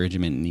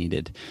encouragement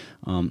needed.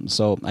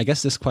 So I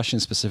guess this question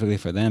is specifically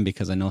for them,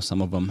 because I know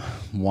some of them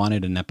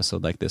wanted an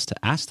episode like this to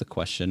ask the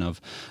question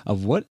of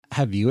what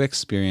have you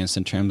experienced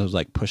in terms of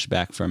like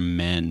pushback from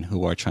men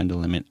who are trying to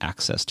limit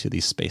access to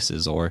these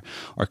spaces or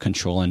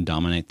control and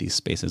dominate these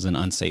spaces in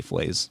unsafe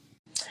ways?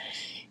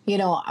 You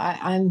know,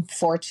 I'm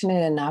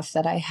fortunate enough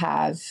that I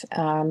have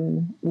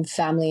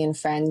family and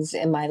friends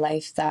in my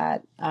life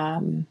that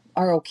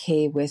are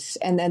okay with,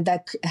 and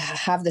that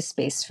have the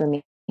space for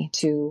me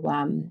to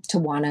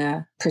want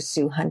to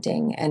pursue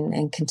hunting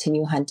and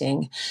continue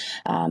hunting.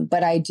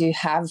 But I do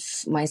have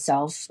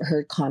myself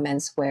heard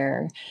comments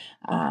where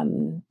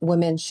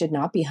women should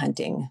not be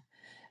hunting.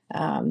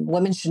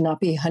 Women should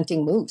not be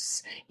hunting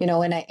moose, you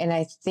know, and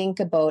I think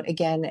about,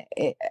 again,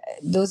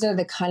 those are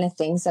the kind of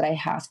things that I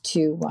have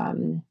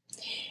to,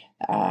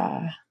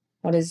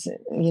 what is,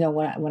 you know,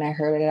 when I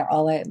heard it,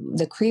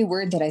 the Cree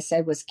word that I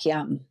said was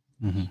kihêw.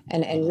 Mm-hmm.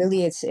 And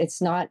really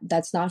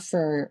that's not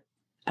for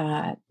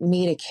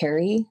me to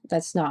carry.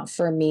 That's not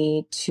for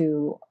me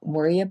to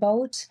worry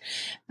about.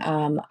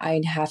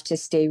 I'd have to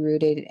stay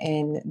rooted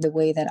in the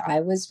way that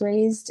I was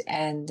raised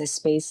and the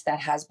space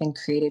that has been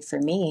created for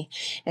me.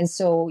 And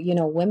so, you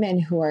know, women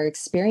who are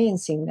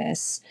experiencing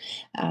this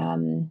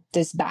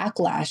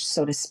backlash,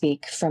 so to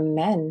speak, from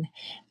men,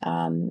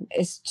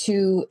 is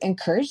to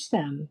encourage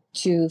them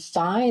to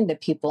find the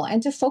people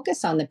and to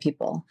focus on the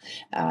people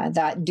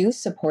that do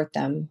support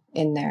them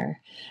in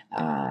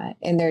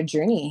their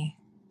journey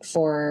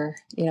for,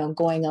 you know,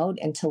 going out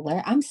and to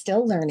learn. I'm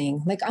still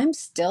learning.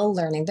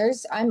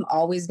 I'm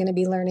always going to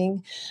be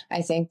learning.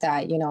 I think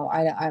that, you know,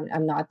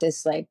 I'm not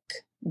this like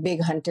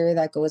big hunter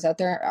that goes out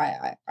there.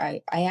 I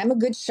am a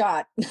good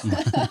shot.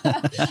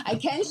 I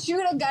can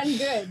shoot a gun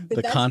good,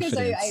 but that's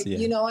because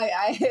you know,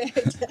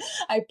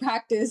 I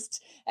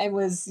practiced and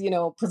was, you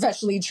know,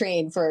 professionally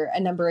trained for a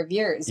number of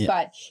years. Yeah.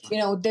 But, you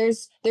know,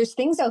 there's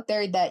things out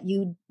there that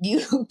you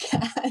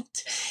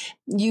can't,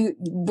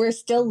 we're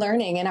still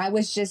learning. And I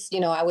was just, you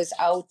know, I was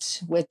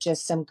out with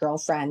just some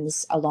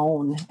girlfriends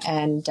alone,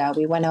 and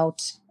we went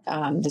out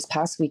this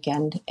past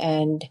weekend,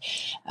 and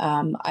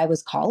I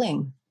was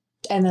calling.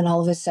 And then all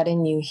of a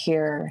sudden you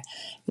hear,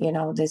 you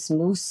know, this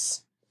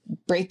moose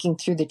breaking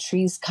through the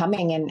trees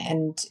coming,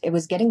 and it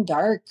was getting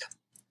dark.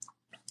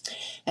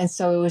 And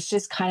so it was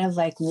just kind of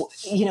like,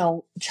 you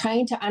know,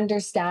 trying to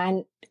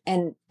understand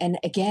and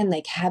again,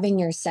 like having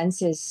your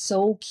senses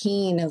so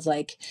keen of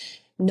like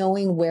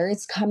knowing where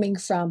it's coming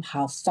from,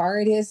 how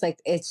far it is,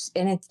 like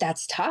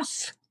that's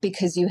tough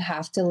because you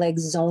have to like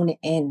zone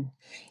in.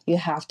 You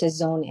have to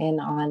zone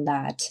in on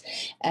that.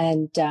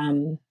 And,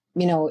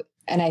 you know,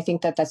 and I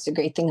think that that's the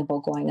great thing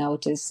about going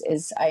out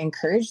is I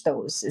encourage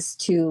those is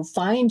to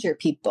find your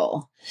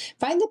people,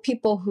 find the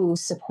people who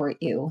support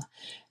you,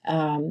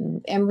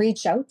 and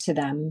reach out to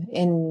them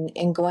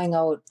in going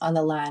out on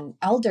the land.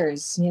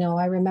 Elders, you know,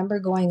 I remember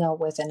going out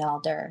with an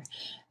elder,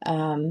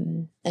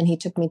 and he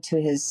took me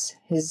to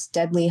his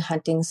deadly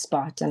hunting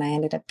spot, and I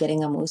ended up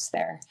getting a moose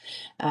there.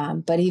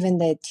 But even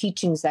the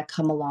teachings that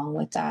come along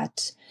with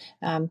that,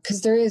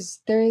 because there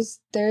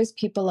is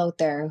people out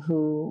there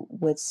who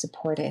would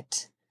support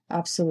it.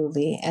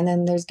 Absolutely. And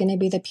then there's going to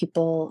be the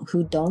people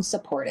who don't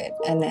support it.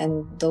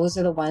 And those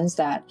are the ones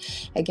that,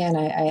 again,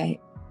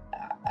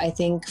 I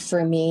think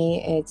for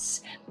me,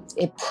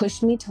 it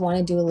pushed me to want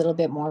to do a little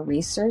bit more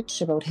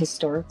research about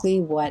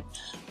historically what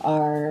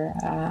our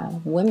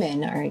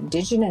women, our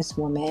Indigenous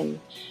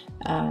women,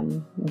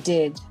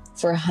 did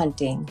for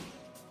hunting.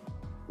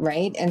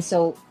 Right. And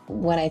so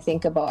when I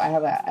think about, I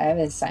have an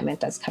assignment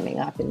that's coming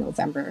up in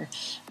November.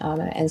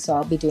 And so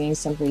I'll be doing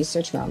some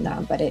research around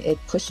that, but it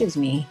pushes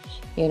me,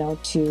 you know,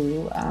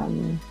 to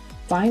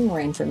find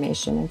more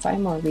information and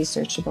find more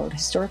research about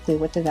historically,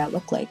 what did that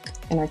look like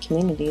in our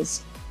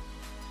communities?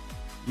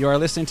 You are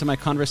listening to my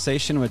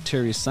conversation with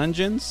Terri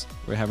Suntjens.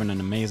 We're having an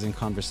amazing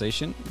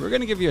conversation. We're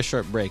going to give you a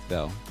short break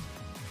though.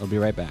 We'll be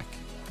right back.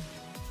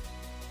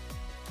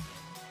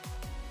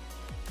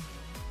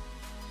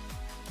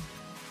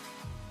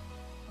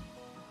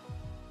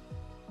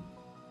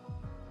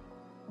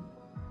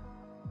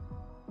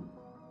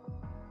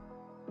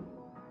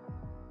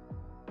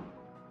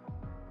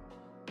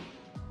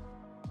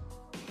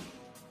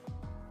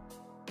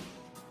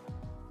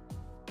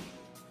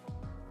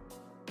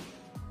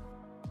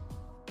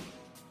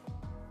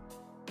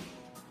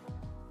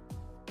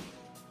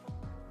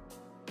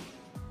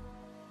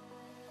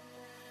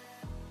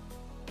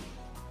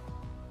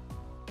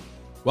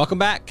 Welcome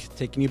back.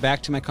 Taking you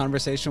back to my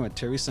conversation with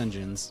Terri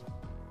Suntjens.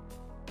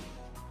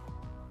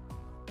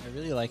 I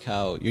really like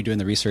how you're doing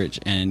the research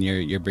and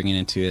you're bringing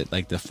into it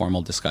like the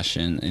formal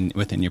discussion and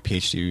within your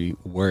PhD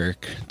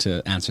work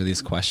to answer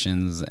these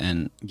questions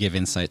and give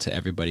insight to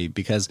everybody.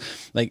 Because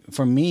like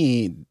for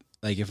me,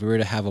 like if we were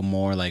to have a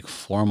more like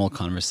formal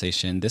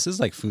conversation, this is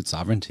like food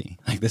sovereignty.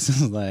 Like this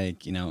is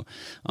like,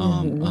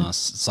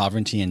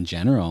 sovereignty in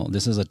general.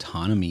 This is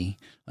autonomy,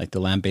 like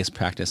the land-based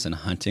practice and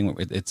hunting.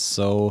 It's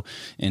so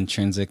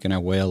intrinsic in our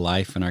way of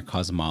life and our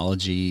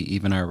cosmology,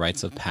 even our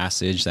rites of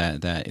passage,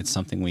 that it's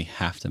something we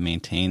have to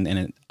maintain.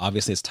 And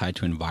obviously it's tied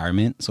to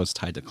environment. So it's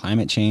tied to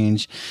climate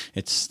change.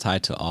 It's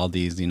tied to all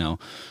these,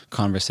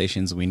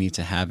 conversations we need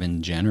to have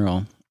in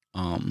general.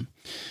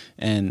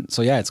 And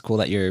so, yeah, it's cool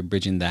that you're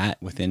bridging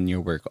that within your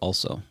work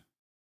also.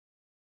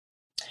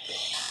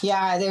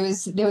 Yeah, there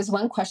was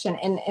one question.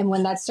 And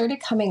when that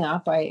started coming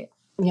up, the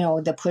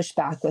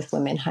pushback with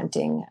women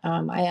hunting,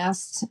 I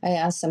asked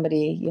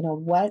somebody,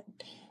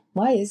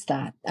 why is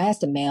that? I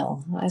asked a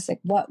male. I was like,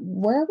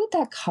 where would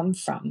that come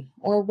from?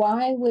 Or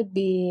why would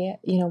be,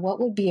 what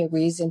would be a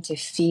reason to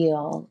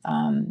feel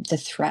the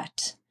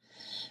threat,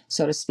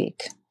 so to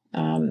speak?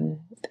 And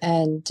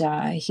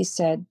he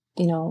said,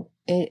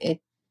 it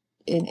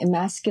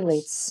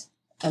emasculates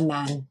a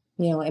man.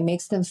 It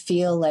makes them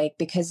feel like,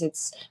 because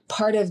it's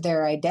part of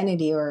their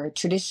identity or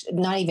tradition,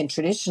 not even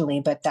traditionally,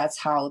 but that's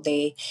how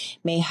they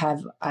may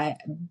have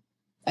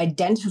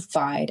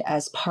identified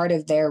as part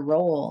of their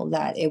role,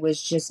 that it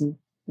was just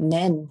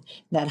men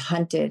that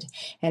hunted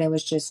and it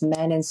was just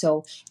men. And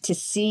so to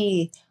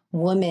see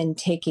women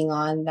taking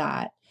on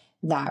that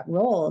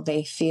role,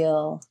 they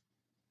feel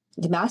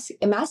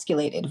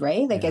emasculated,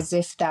 right? Like as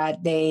if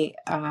that they,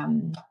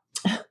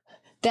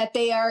 that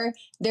they're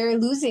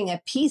losing a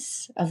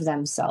piece of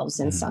themselves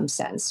in some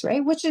sense,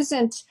 right? Which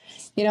isn't,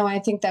 I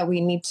think that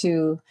we need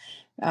to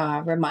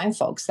remind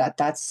folks that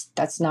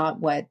that's not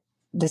what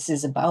this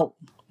is about.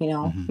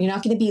 You're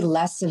not going to be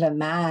less of a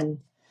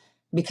man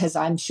because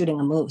I'm shooting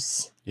a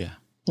moose. Yeah.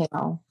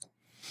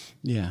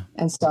 Yeah.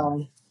 And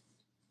so,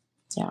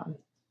 yeah.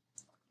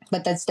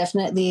 But that's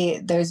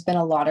definitely, there's been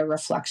a lot of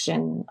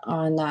reflection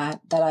on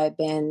that I've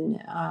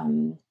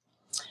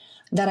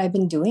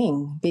been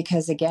doing,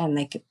 because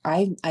again,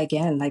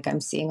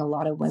 I'm seeing a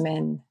lot of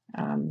women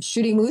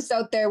shooting moose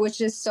out there, which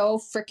is so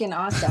freaking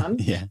awesome.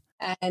 Yeah.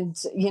 And,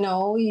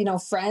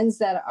 friends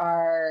that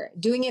are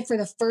doing it for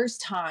the first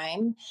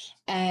time,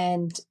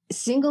 and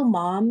single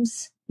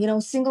moms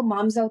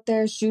out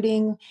there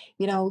shooting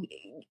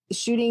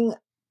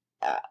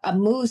a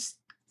moose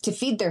to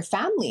feed their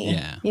family,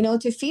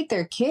 to feed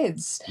their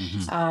kids,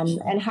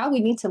 and how we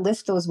need to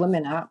lift those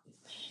women up.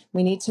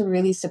 We need to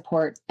really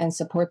support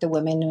the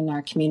women in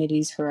our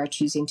communities who are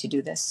choosing to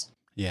do this.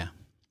 Yeah.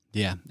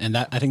 Yeah. And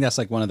I think that's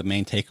like one of the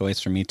main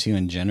takeaways for me too,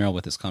 in general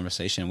with this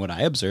conversation. What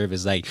I observe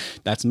is like,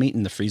 that's meat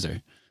in the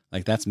freezer.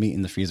 Like that's meat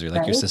in the freezer.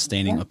 Like you're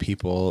sustaining a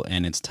people,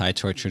 and it's tied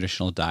to our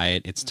traditional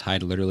diet. It's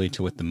tied literally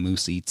to what the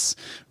moose eats,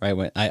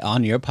 right?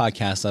 On your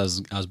podcast, I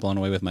was blown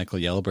away with Michael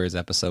Yellowbird's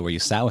episode where you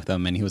sat with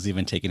him, and he was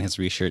even taking his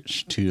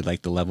research to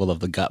like the level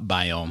of the gut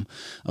biome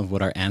of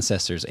what our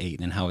ancestors ate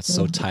and how it's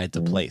so tied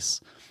to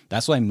place.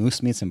 That's why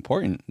moose meat's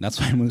important. That's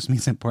why moose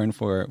meat's important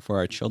for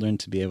our children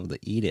to be able to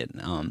eat it.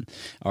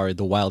 Or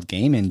the wild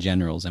game in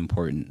general is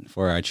important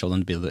for our children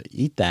to be able to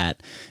eat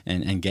that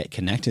and get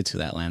connected to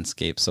that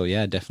landscape. So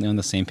yeah, definitely on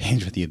the same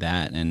page with you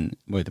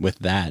with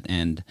that.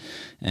 And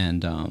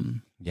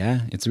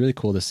yeah, it's really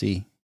cool to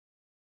see.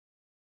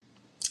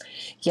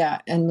 Yeah.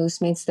 And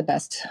moose meat's the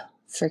best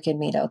freaking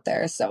meat out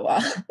there. So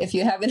if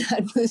you haven't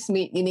had moose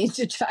meat, you need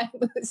to try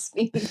moose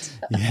meat.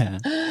 Yeah.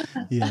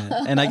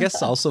 And I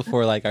guess also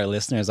for like our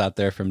listeners out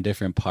there from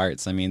different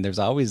parts, I mean, there's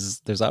always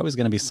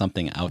going to be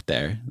something out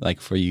there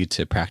like for you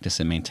to practice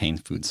and maintain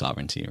food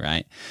sovereignty,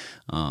 right?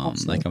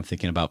 Like I'm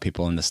thinking about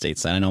people in the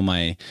States. I know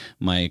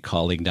my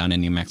colleague down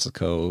in New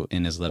Mexico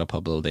in his little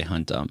pueblo, they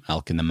hunt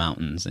elk in the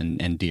mountains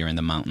and deer in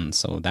the mountains.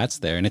 So that's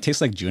there. And it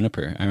tastes like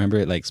juniper. I remember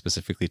it like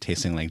specifically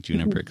tasting like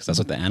juniper because that's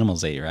what the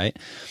animals ate, right?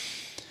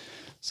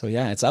 So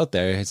yeah, it's out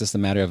there. It's just a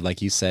matter of, like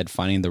you said,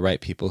 finding the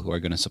right people who are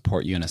going to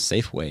support you in a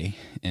safe way,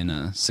 in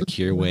a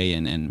secure way,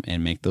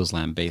 and make those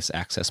land-based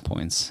access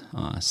points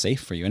safe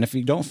for you. And if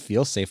you don't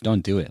feel safe,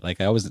 don't do it. Like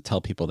I always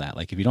tell people that,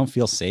 like if you don't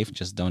feel safe,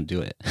 just don't do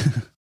it.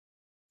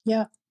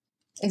 Yeah.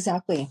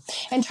 Exactly.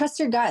 And trust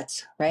your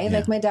gut, right? Yeah.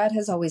 Like my dad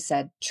has always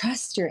said,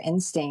 trust your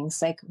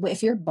instincts. Like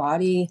if your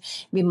body,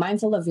 be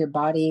mindful of your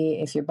body.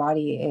 If your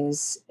body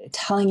is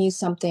telling you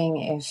something,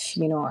 if,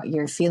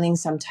 you're feeling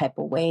some type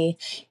of way,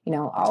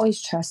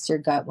 always trust your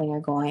gut when you're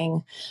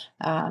going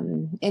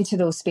into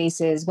those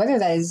spaces, whether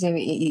that is,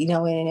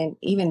 and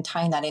even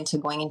tying that into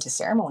going into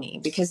ceremony,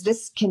 because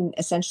this can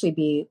essentially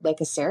be like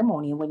a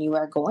ceremony when you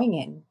are going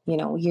in,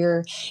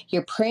 you're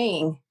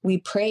praying. We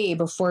pray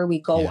before we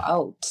go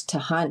out to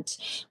hunt.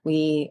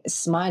 We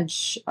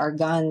smudge our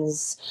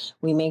guns.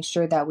 We make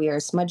sure that we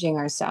are smudging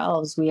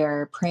ourselves. We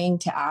are praying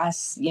to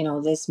ask,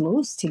 this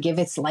moose to give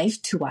its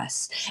life to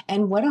us.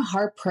 And what a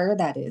hard prayer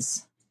that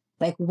is.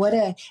 Like, what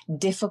a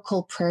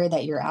difficult prayer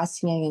that you're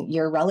asking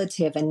your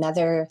relative,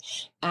 another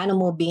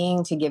animal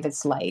being, to give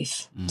its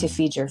life to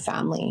feed your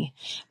family.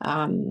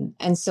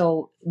 And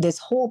so this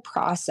whole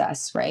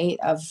process, right,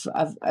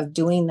 of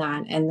doing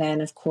that. And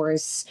then, of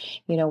course,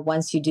 you know,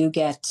 once you do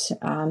get,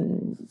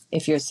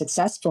 if you're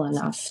successful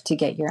enough to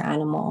get your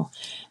animal,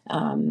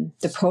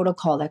 the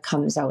protocol that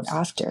comes out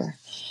after,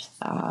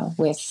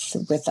 with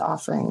the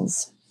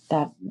offerings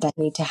that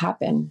need to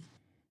happen.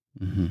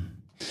 Mm-hmm.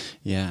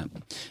 Yeah.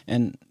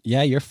 And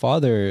yeah, your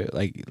father,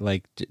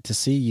 like to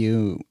see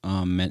you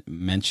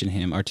mention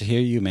him, or to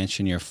hear you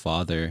mention your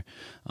father,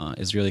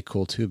 is really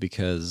cool too,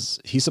 because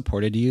he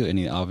supported you, and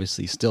he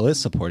obviously still is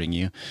supporting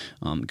you.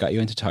 Got you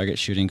into target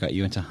shooting, got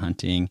you into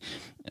hunting,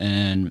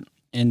 and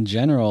in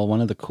general, one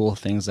of the cool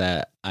things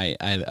that I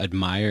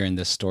admire in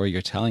this story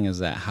you're telling is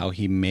that how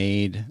he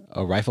made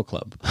a rifle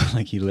club.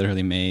 Like, he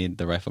literally made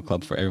the rifle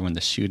club for everyone to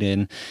shoot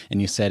in.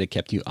 And you said it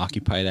kept you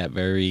occupied at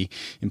very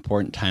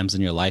important times in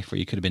your life where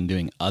you could have been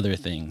doing other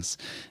things.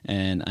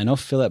 And I know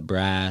Philip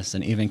Brass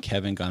and even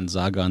Kevin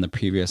Gonzaga on the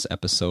previous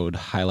episode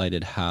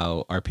highlighted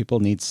how our people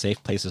need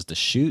safe places to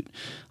shoot,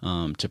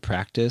 to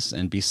practice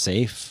and be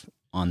safe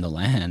on the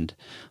land.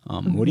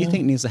 What do you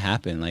think needs to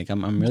happen? Like,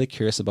 I'm really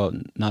curious about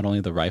not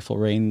only the rifle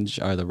range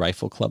or the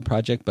rifle club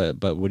project,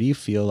 but what do you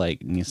feel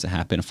like needs to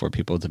happen for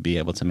people to be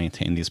able to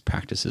maintain these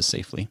practices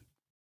safely?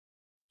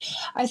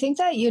 I think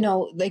that, you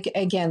know, like,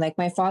 again, like,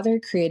 my father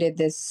created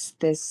this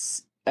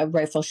a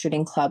rifle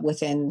shooting club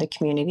within the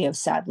community of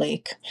Sad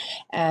Lake,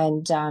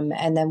 and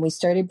then we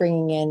started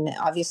bringing in.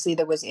 Obviously,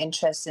 there was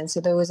interest, and so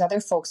there was other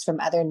folks from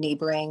other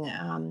neighboring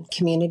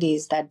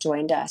communities that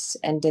joined us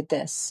and did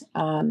this.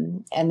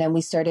 And then we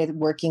started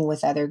working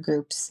with other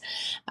groups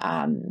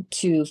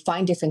to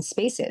find different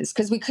spaces,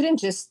 because we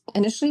couldn't just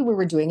initially, we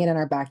were doing it in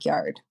our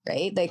backyard,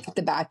 right? Like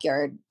the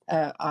backyard.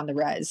 On the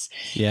res.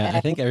 Yeah, and, I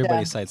think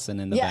everybody cites in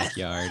the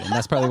backyard, and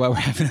that's probably why we're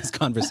having this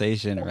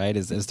conversation, right?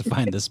 Is to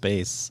find the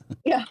space.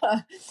 Yeah.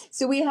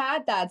 So we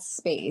had that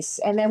space,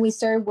 and then we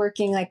started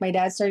working, like, my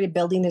dad started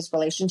building these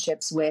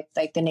relationships with,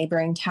 like, the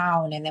neighboring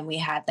town. And then we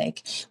had,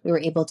 like, we were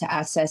able to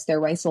access their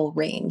rifle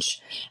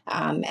range.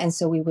 And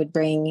so we would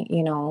bring,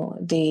 you know,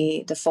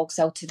 the folks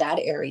out to that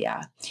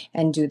area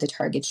and do the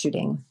target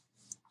shooting.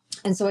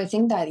 And so I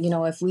think that, you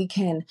know, if we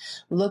can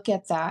look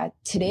at that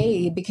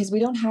today, because we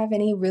don't have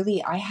any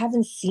really, I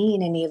haven't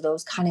seen any of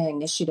those kind of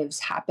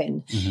initiatives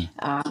happen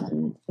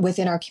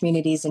within our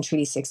communities in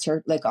Treaty 6,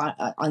 like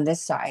on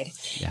this side.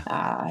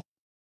 Yeah.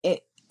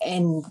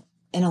 And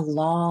in a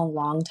long,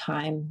 long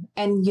time.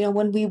 And, you know,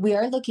 when we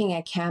are looking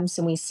at camps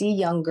and we see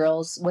young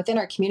girls within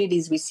our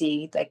communities, we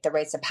see, like, the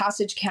rites of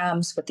passage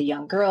camps with the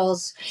young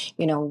girls.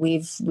 You know,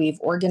 we've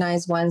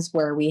organized ones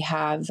where we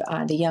have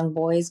the young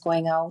boys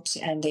going out,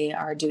 and they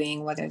are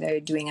doing, whether they're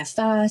doing a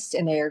fast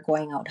and they are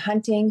going out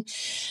hunting.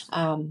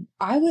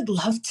 I would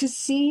love to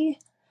see,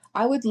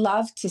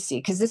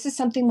 because this is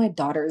something my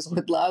daughters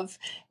would love,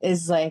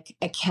 is like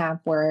a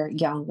camp where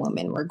young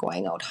women were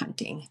going out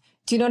hunting.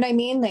 Do you know what I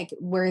mean? Like,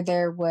 where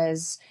there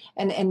was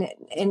and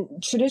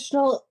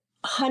traditional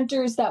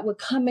hunters that would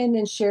come in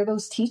and share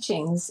those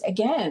teachings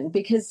again,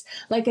 because,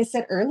 like I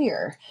said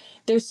earlier,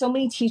 there's so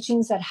many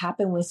teachings that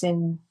happen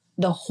within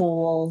the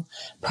whole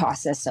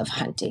process of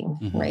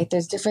hunting, right?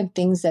 There's different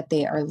things that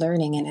they are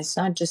learning, and it's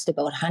not just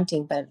about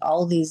hunting, but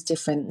all these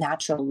different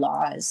natural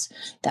laws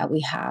that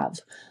we have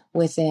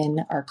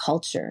within our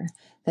culture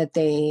that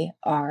they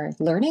are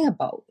learning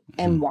about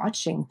and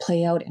watching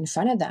play out in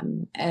front of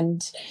them.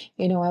 And,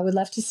 you know, I would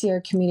love to see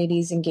our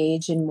communities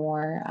engage in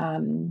more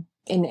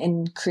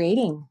in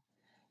creating,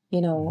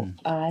 you know,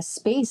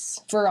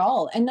 space for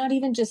all, and not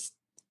even just,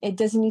 it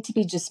doesn't need to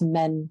be just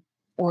men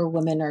or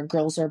women or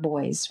girls or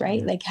boys,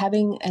 right? Like,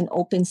 having an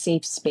open,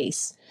 safe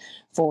space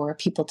for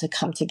people to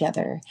come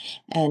together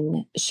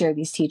and share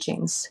these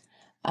teachings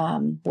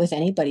with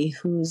anybody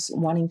who's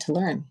wanting to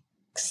learn.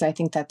 Because I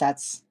think that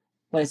that's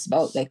what it's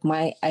about. Like,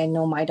 I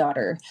know my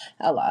daughter,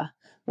 Ella,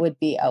 would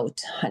be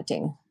out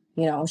hunting.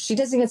 You know, she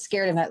doesn't get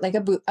scared of that. Like,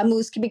 a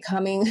moose could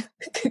come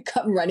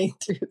running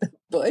through the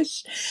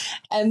bush.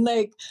 And,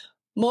 like,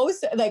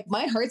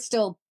 my heart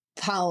still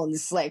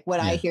pounds, like,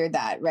 when I hear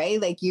that, right?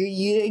 Like,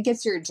 it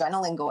gets your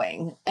adrenaline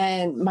going.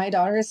 And my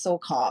daughter is so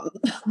calm.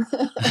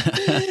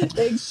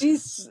 Like,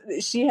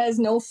 she has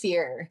no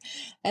fear.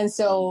 And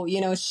so,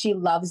 you know, she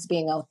loves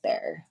being out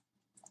there.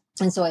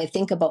 And so I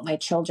think about my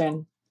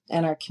children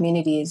and our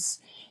communities.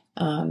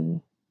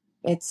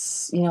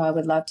 It's, you know, I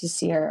would love to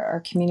see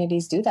our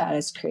communities do that,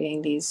 as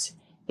creating these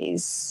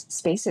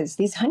spaces,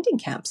 these hunting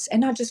camps,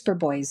 and not just for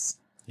boys,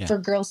 for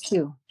girls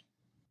too.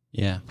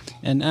 Yeah.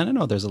 And I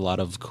know there's a lot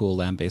of cool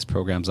land-based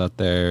programs out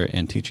there,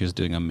 and teachers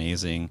doing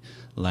amazing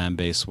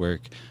land-based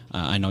work.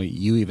 I know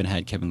you even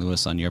had Kevin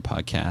Lewis on your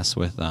podcast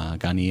with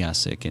Gani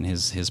Yasik and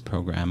his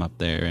program up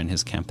there and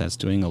his camp that's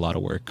doing a lot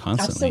of work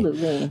constantly.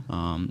 Absolutely.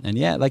 And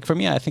yeah, like for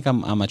me, I think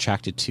I'm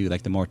attracted to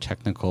like the more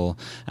technical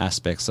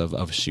aspects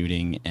of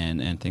shooting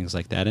and things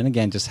like that. And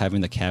again, just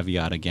having the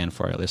caveat again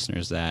for our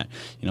listeners that,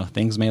 you know,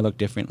 things may look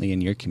differently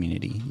in your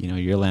community, you know,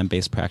 your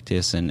land-based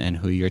practice and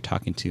who you're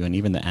talking to, and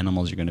even the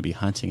animals you're going to be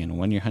hunting. And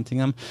when you're hunting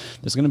them,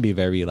 there's going to be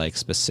very like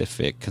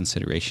specific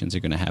considerations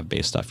you're going to have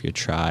based off your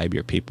tribe,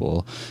 your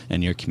people,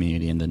 and your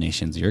community and the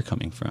nations you're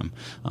coming from.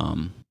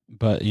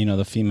 But you know,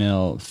 the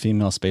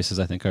female spaces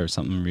I think are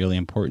something really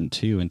important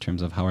too in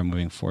terms of how we're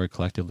moving forward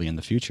collectively in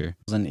the future.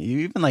 And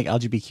even like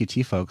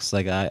LGBTQ folks,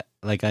 like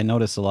I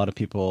notice a lot of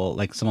people,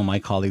 like some of my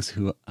colleagues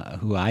who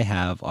I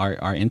have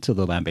are into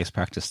the land-based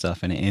practice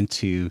stuff and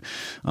into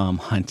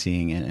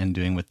hunting and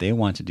doing what they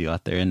want to do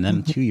out there, and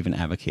them too even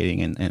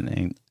advocating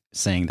and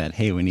saying that,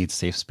 hey, we need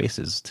safe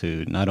spaces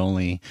to not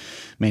only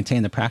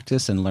maintain the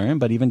practice and learn,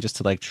 but even just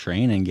to like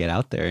train and get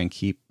out there and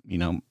keep, you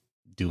know,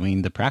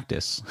 doing the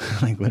practice,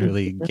 like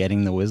literally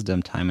getting the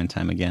wisdom time and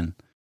time again.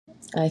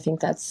 I think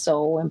that's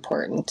so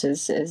important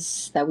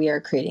is that we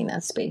are creating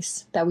that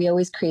space, that we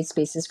always create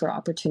spaces for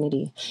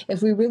opportunity.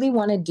 If we really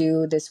want to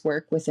do this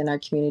work within our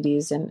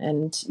communities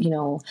and you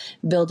know,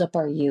 build up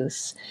our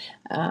youth,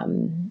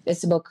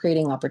 it's about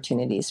creating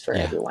opportunities for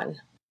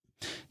everyone.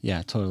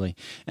 Yeah, totally.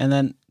 And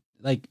then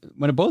like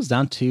when it boils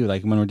down to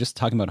like when we're just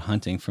talking about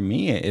hunting, for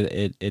me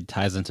it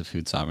ties into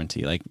food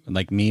sovereignty.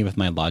 Like me with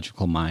my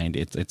logical mind,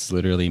 it's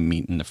literally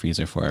meat in the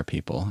freezer for our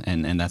people,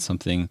 and that's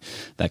something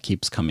that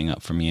keeps coming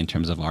up for me in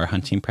terms of our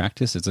hunting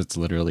practice. It's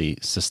literally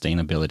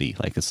sustainability.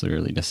 Like it's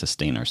literally to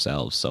sustain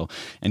ourselves. So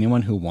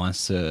anyone who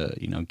wants to,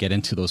 you know, get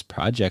into those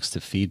projects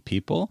to feed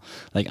people,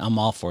 like I'm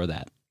all for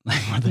that.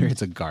 Like whether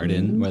it's a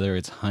garden, whether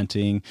it's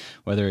hunting,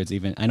 whether it's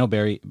even, I know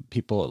berry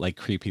people, like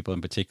Cree people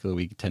in particular,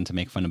 we tend to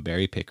make fun of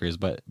berry pickers,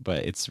 but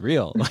it's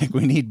real. Like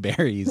we need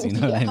berries, you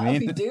know what I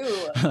mean? We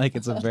do. Like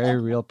it's a very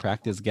real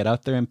practice. Get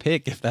out there and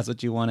pick if that's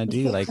what you want to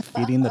do. Like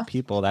feeding the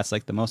people, that's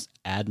like the most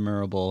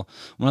admirable,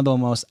 one of the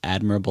most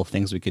admirable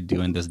things we could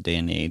do in this day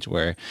and age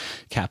where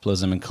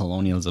capitalism and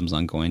colonialism is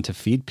ongoing. To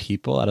feed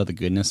people out of the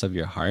goodness of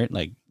your heart,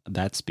 like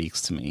that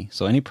speaks to me.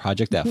 So any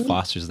project that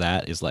fosters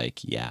that is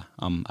like, yeah,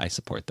 I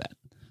support that.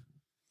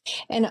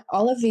 And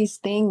all of these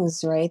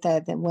things, right,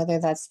 that whether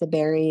that's the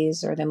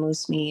berries or the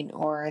moose meat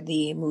or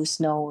the moose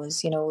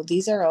nose, you know,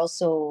 these are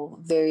also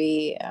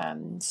very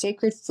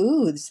sacred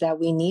foods that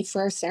we need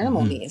for our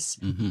ceremonies,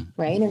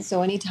 right? And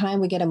so anytime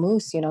we get a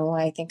moose, you know,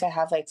 I think I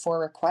have like 4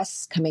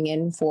 requests coming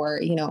in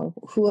for, you know,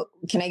 who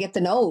can I get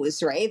the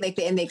nose, right? Like,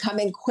 and they come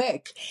in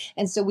quick.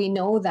 And so we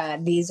know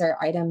that these are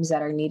items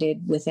that are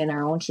needed within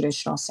our own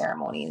traditional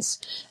ceremonies,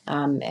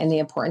 and the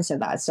importance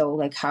of that. So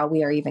like how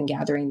we are even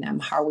gathering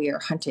them, how we are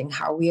hunting,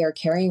 how we are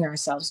carrying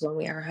ourselves when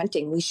we are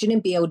hunting. We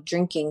shouldn't be out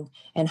drinking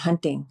and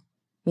hunting,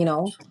 you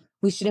know.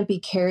 We shouldn't be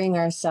carrying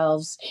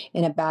ourselves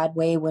in a bad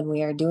way when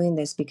we are doing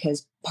this,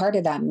 because part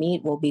of that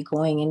meat will be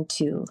going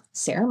into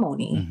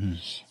ceremony.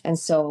 And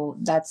so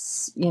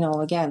that's, you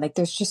know, again, like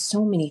there's just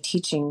so many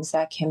teachings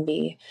that can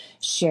be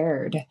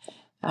shared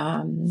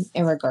in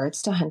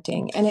regards to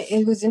hunting. And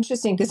it was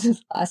interesting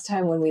because last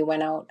time when we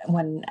went out,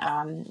 when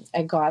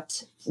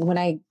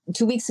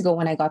 2 weeks ago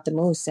when I got the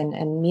moose,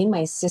 and me and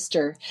my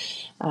sister,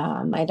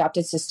 my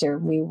adopted sister,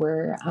 we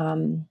were,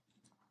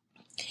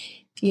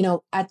 you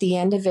know, at the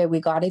end of it, we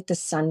got it the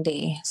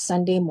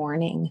Sunday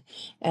morning,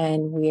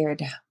 and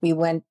we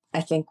went,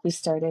 I think we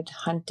started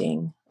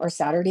hunting or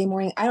Saturday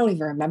morning. I don't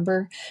even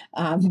remember.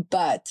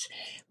 But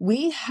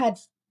we had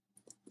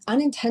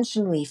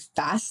unintentionally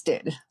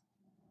fasted,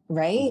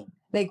 right?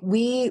 Like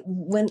we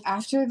went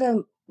after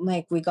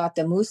we got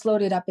the moose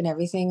loaded up and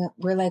everything.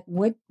 We're like,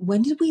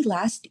 when did we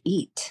last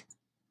eat?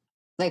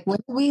 Like, when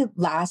did we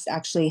last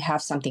actually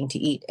have something to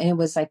eat? And it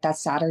was like that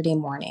Saturday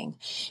morning,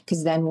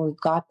 because then when we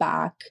got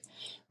back,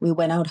 we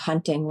went out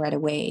hunting right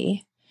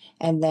away.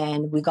 And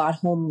then we got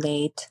home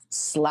late,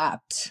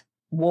 slept,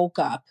 woke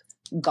up,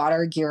 got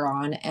our gear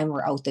on, and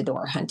we're out the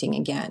door hunting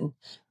again.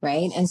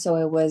 Right. And so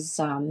it was,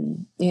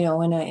 you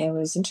know, and it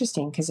was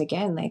interesting because,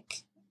 again,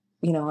 like,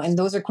 you know, and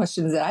those are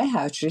questions that I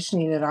have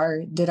traditionally,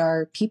 did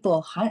our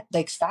people hunt,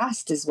 like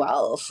fast as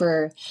well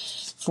for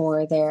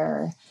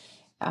their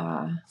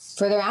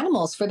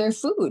animals, for their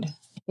food,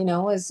 you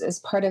know, as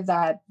part of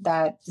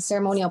that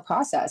ceremonial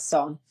process.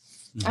 So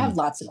I have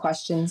lots of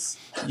questions.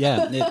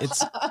 Yeah,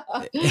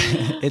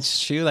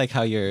 it's true. Like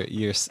how you're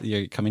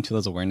coming to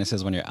those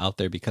awarenesses when you're out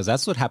there, because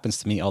that's what happens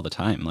to me all the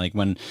time. Like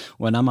when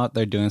I'm out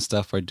there doing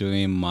stuff or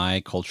doing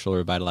my cultural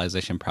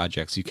revitalization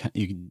projects, you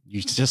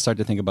just start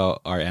to think about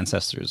our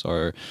ancestors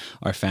or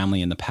our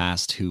family in the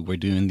past who were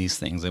doing these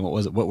things, and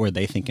what were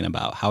they thinking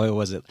about? How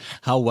was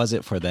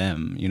it for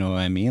them? You know what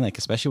I mean? Like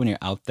especially when you're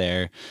out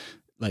there,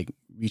 like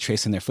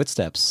retracing their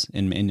footsteps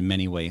in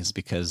many ways,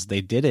 because they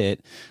did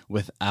it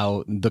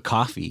without the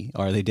coffee,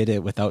 or they did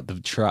it without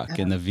the truck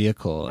and the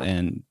vehicle.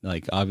 And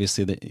like,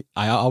 obviously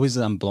I always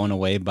am blown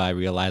away by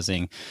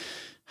realizing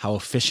how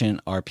efficient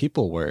our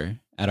people were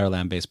at our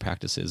land-based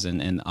practices,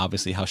 and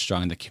obviously how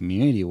strong the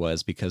community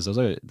was, because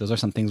those are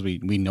some things we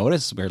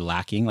notice we're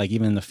lacking. Like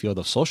even in the field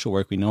of social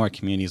work, we know our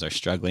communities are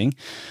struggling,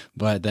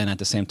 but then at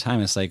the same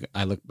time, it's like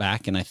I look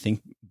back and I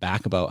think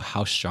back about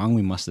how strong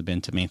we must have been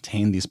to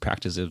maintain these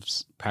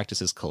practices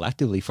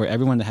collectively, for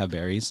everyone to have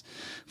berries,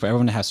 for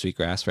everyone to have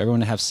sweetgrass, for everyone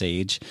to have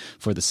sage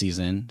for the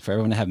season, for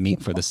everyone to have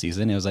meat for the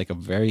season. It was like a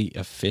very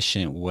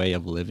efficient way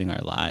of living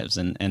our lives,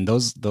 and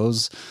those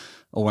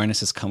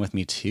awarenesses come with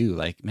me too.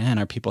 Like, man,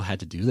 our people had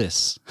to do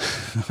this.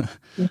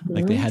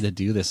 Like they had to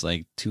do this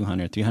like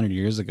 200, 300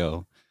 years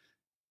ago.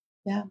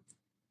 Yeah.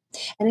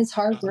 And it's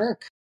hard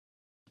work.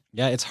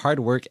 Yeah, it's hard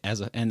work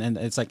and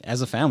it's like as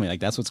a family.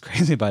 Like that's what's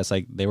crazy about it. It's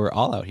like they were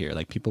all out here.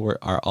 Like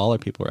all our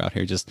people were out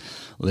here just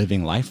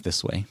living life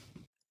this way.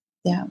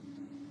 Yeah.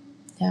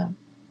 Yeah.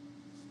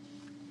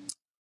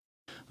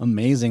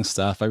 Amazing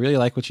stuff. I really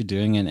like what you're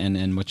doing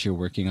and what you're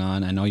working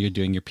on. I know you're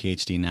doing your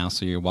PhD now,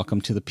 so you're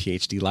welcome to the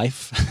PhD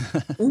life.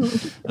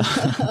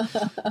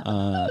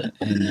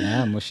 And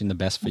yeah, I'm wishing the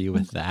best for you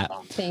with that.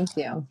 Thank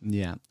you.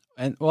 Yeah.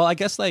 And well, I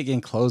guess like in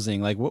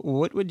closing, like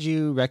what would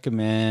you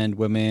recommend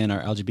women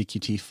or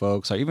LGBTQT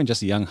folks, or even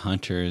just young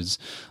hunters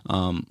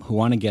who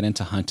want to get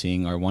into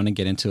hunting or want to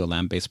get into a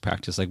land-based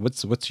practice? Like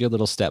what's your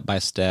little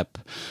step-by-step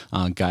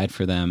guide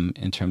for them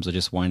in terms of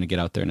just wanting to get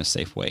out there in a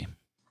safe way?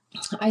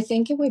 I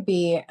think it would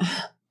be,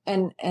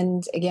 and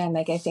again,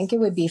 like I think it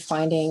would be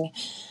finding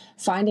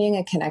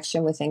a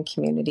connection within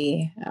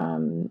community,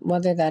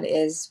 whether that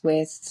is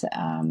with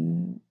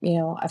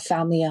a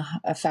family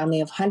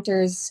of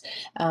hunters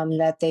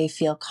that they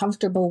feel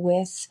comfortable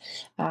with,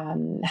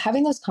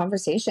 having those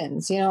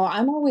conversations.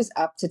 I'm always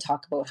up to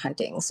talk about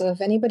hunting, so if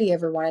anybody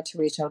ever wanted to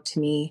reach out to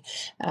me,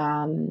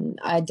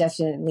 I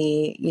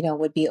definitely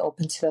would be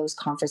open to those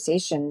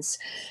conversations.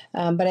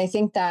 But I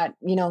think that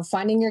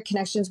finding your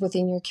connections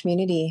within your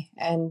community,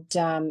 and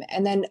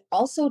then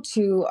also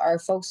to our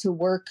folks who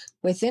work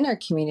within our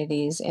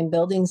communities in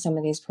building some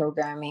of these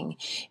programming,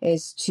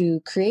 is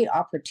to create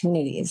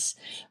opportunities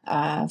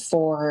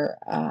for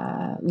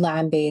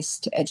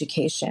land-based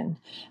education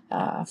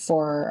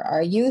for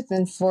our youth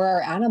and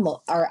for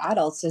our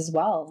adults as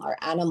well. Our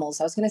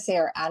animals. I was going to say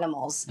our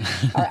animals,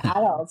 our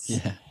adults.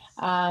 Yeah.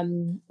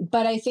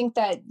 But I think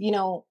that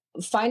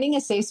finding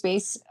a safe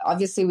space.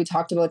 Obviously, we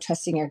talked about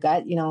trusting your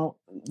gut.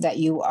 That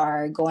you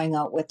are going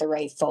out with the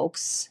right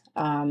folks.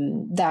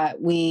 That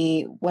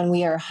when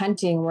we are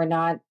hunting, we're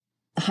not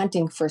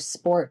hunting for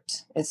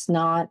sport. It's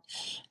not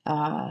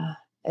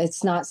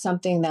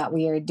something that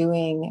we are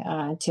doing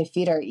to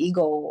feed our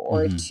ego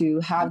or to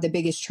have the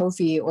biggest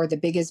trophy or the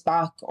biggest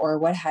buck or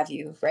what have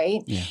you,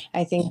 right? Yeah.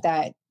 I think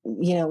that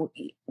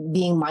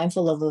being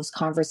mindful of those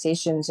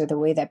conversations or the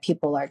way that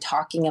people are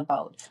talking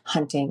about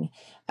hunting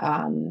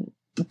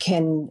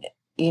can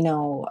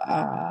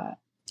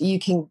you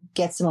can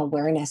get some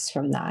awareness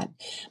from that.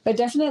 But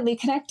definitely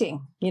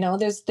connecting.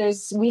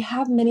 We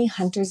have many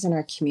hunters in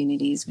our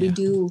communities. We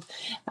do.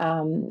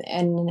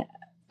 And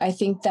I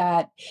think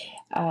that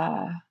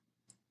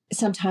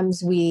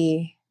sometimes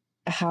we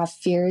have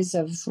fears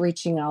of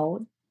reaching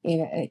out,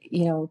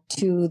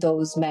 to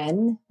those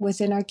men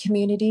within our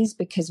communities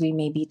because we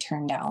may be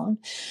turned down.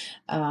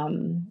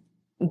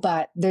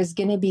 But there's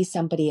going to be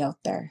somebody out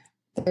there.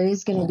 There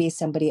is going to be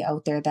somebody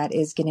out there that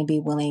is going to be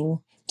willing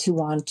to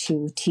want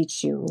to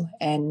teach you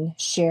and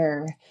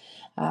share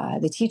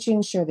the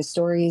teaching, share the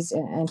stories,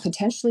 and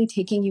potentially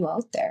taking you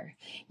out there.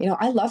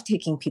 I love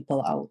taking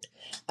people out.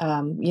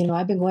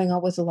 I've been going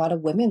out with a lot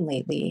of women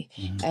lately,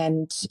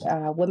 and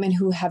women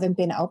who haven't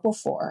been out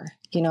before,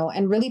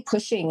 and really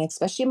pushing,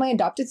 especially my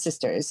adopted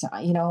sisters.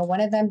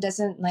 One of them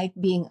doesn't like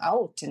being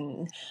out,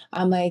 and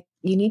I'm like,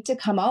 you need to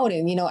come out.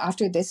 And,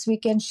 after this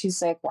weekend, she's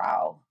like,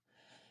 wow.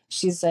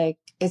 She's like,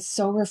 it's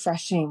so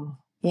refreshing.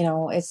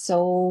 It's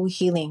so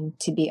healing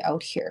to be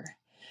out here.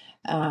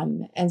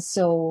 And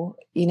so,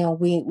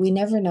 we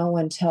never know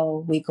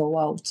until we go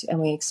out and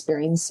we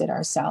experience it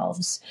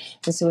ourselves.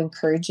 And so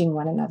encouraging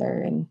one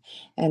another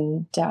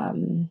and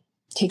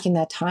taking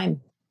that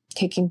time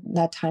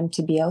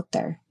to be out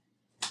there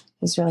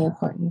is really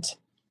important.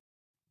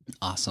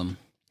 Awesome.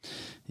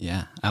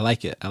 Yeah, I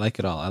like it. I like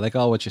it all. I like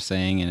all what you're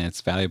saying, and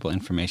it's valuable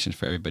information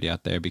for everybody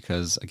out there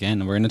because,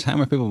 again, we're in a time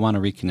where people want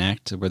to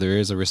reconnect, where there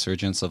is a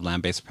resurgence of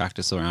land-based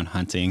practice around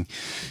hunting,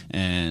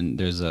 and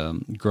there's a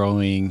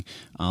growing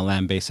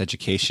land-based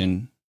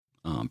education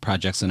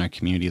projects in our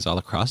communities all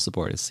across the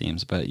board, it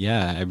seems. But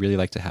yeah, I really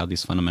like to have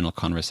these fundamental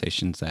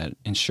conversations that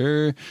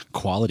ensure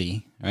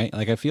quality, right?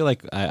 Like I feel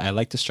like I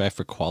like to strive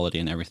for quality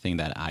in everything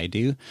that I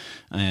do.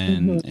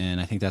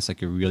 And I think that's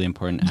like a really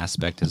important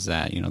aspect is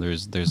that,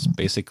 there's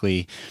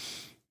basically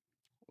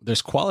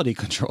there's quality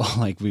control.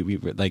 Like we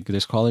like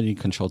there's quality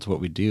control to what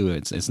we do.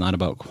 It's not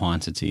about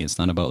quantity. It's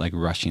not about like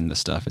rushing the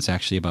stuff. It's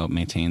actually about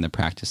maintaining the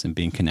practice and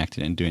being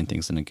connected and doing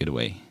things in a good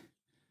way.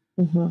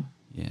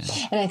 Yeah.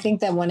 And I think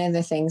that one of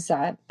the things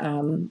that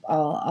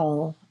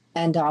I'll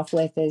end off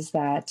with is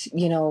that,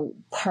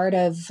 part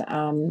of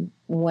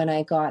when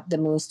I got the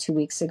moose 2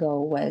 weeks ago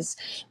was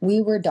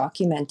we were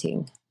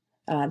documenting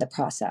the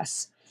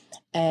process.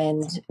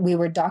 And we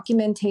were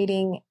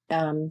documenting.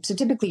 So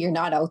typically you're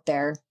not out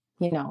there,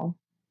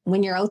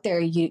 when you're out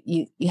there,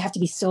 you have to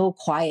be so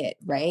quiet,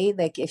 right?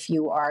 Like if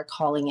you are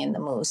calling in the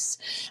moose,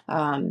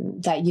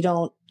 that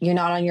you're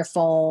not on your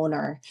phone,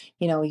 or,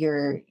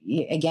 you're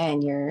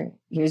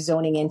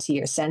zoning into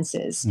your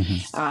senses.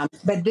 Mm-hmm.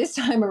 But this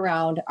time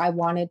around, I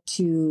wanted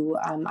to,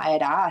 I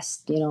had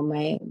asked,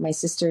 my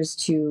sisters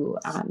to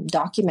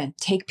document,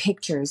 take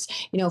pictures.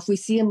 If we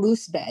see a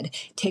moose bed,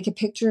 take a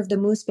picture of the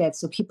moose bed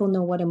so people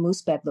know what a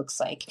moose bed looks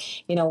like.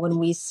 When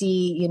we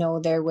see,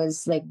 there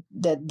was like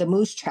the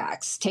moose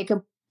tracks, take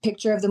a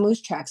picture of the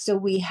moose tracks. So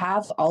we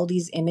have all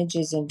these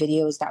images and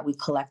videos that we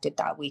collected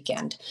that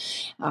weekend.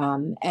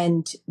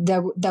 And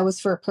that was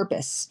for a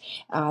purpose,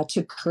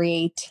 to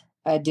create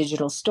a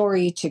digital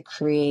story, to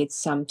create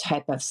some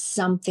type of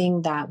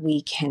something that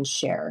we can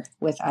share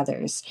with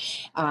others,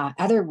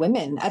 other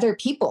women, other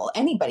people,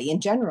 anybody in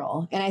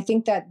general. And I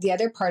think that the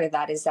other part of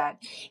that is that,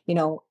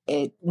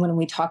 when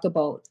we talk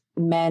about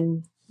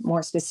men,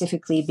 more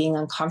specifically being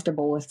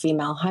uncomfortable with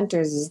female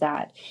hunters, is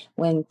that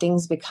when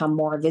things become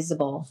more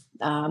visible,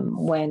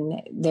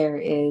 when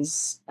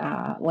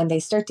they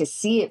start to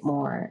see it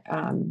more,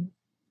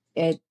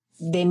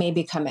 they may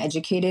become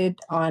educated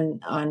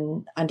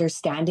on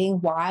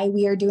understanding why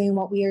we are doing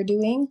what we are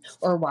doing,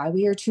 or why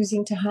we are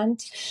choosing to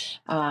hunt.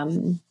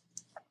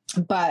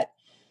 But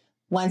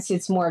once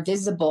it's more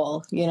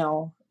visible,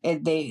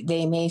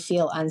 they may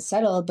feel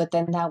unsettled, but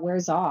then that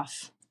wears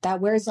off.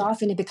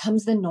 And it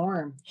becomes the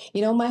norm.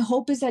 My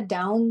hope is that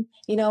down,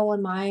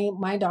 when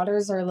my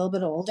daughters are a little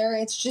bit older,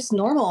 it's just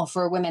normal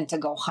for women to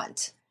go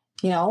hunt,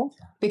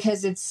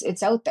 because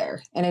it's out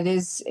there, and it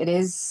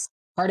is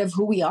part of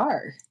who we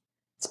are.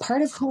 It's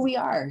part of who we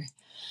are.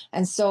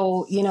 And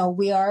so,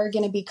 we are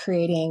going to be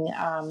creating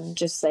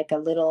just like a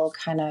little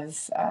kind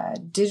of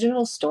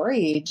digital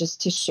story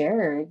just to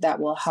share that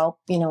will help,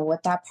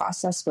 what that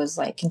process was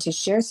like, and to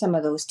share some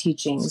of those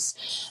teachings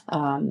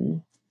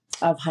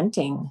of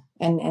hunting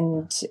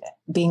and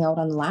being out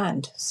on the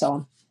land.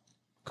 So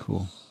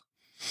cool.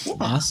 Yeah.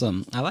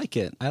 Awesome. I like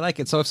it.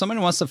 So if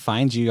someone wants to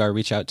find you or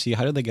reach out to you,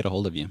 how do they get a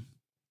hold of you?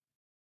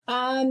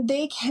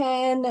 They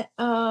can,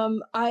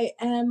 I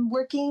am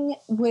working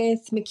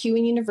with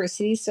MacEwan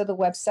University. So the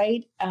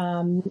website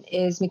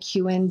is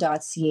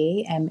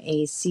MacEwan.ca,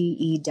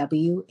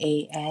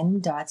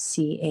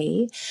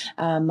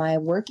 MacEwan.ca. My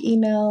work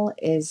email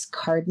is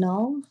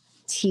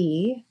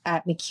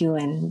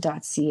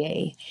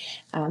cardinalt@MacEwan.ca.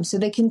 So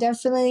they can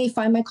definitely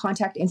find my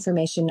contact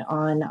information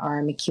on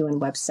our MacEwan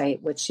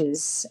website, which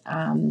is,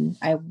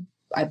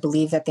 I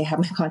believe that they have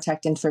my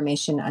contact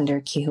information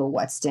under Kihêw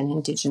Waciston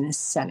Indigenous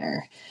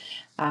Center.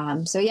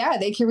 So yeah,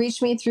 they can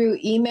reach me through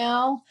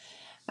email.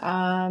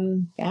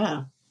 It's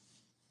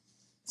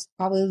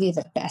probably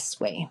the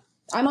best way.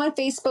 I'm on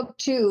Facebook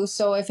too.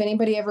 So if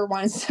anybody ever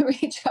wants to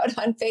reach out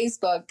on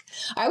Facebook,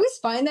 I always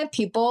find that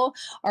people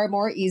are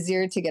more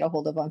easier to get a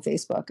hold of on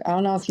Facebook. I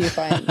don't know if you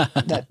find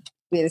that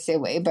be the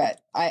same way,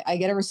 but I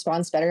get a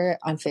response better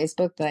on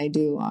Facebook than I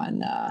do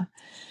on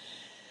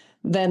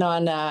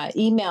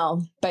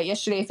email. But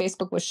yesterday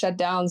Facebook was shut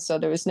down, so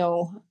there was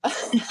no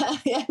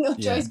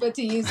choice but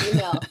to use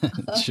email.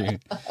 True.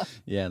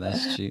 Yeah,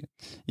 that's true.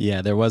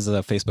 Yeah, there was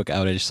a Facebook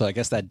outage, so I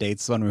guess that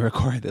dates when we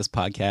recorded this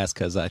podcast,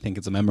 because I think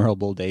it's a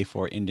memorable day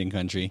for Indian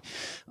country.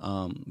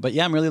 But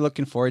yeah, I'm really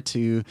looking forward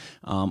to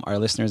our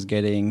listeners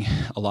getting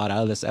a lot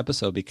out of this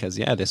episode, because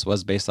this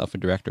was based off a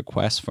direct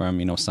request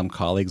from some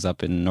colleagues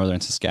up in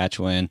northern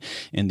Saskatchewan,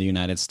 in the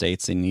United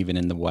States, and even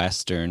in the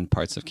western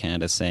parts of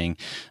Canada, saying,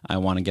 I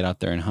want to get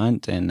out there and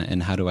hunt,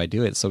 and how do I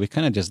do it? So we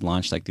kind of just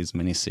launched like these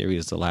mini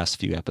series the last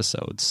few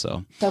episodes.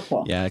 So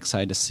cool. Yeah,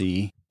 excited to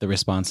see the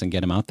response and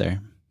get them out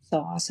there. So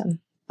awesome.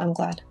 I'm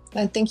glad.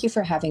 And thank you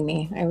for having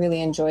me. I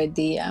really enjoyed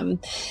the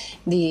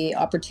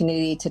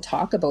opportunity to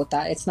talk about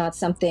that. It's not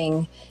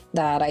something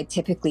that I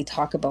typically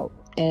talk about.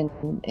 And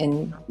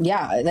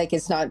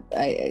it's not,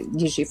 I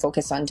usually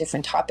focus on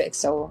different topics.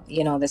 So,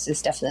 this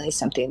is definitely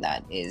something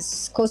that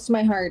is close to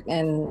my heart.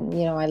 And,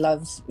 I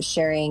love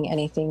sharing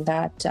anything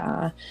that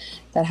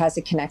has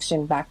a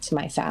connection back to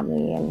my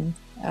family and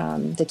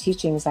the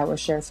teachings that were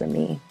shared for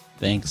me.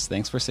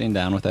 Thanks for sitting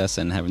down with us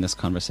and having this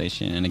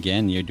conversation. And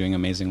again, you're doing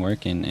amazing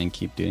work, and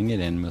keep doing it,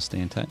 and we'll stay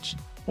in touch.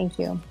 Thank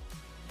you.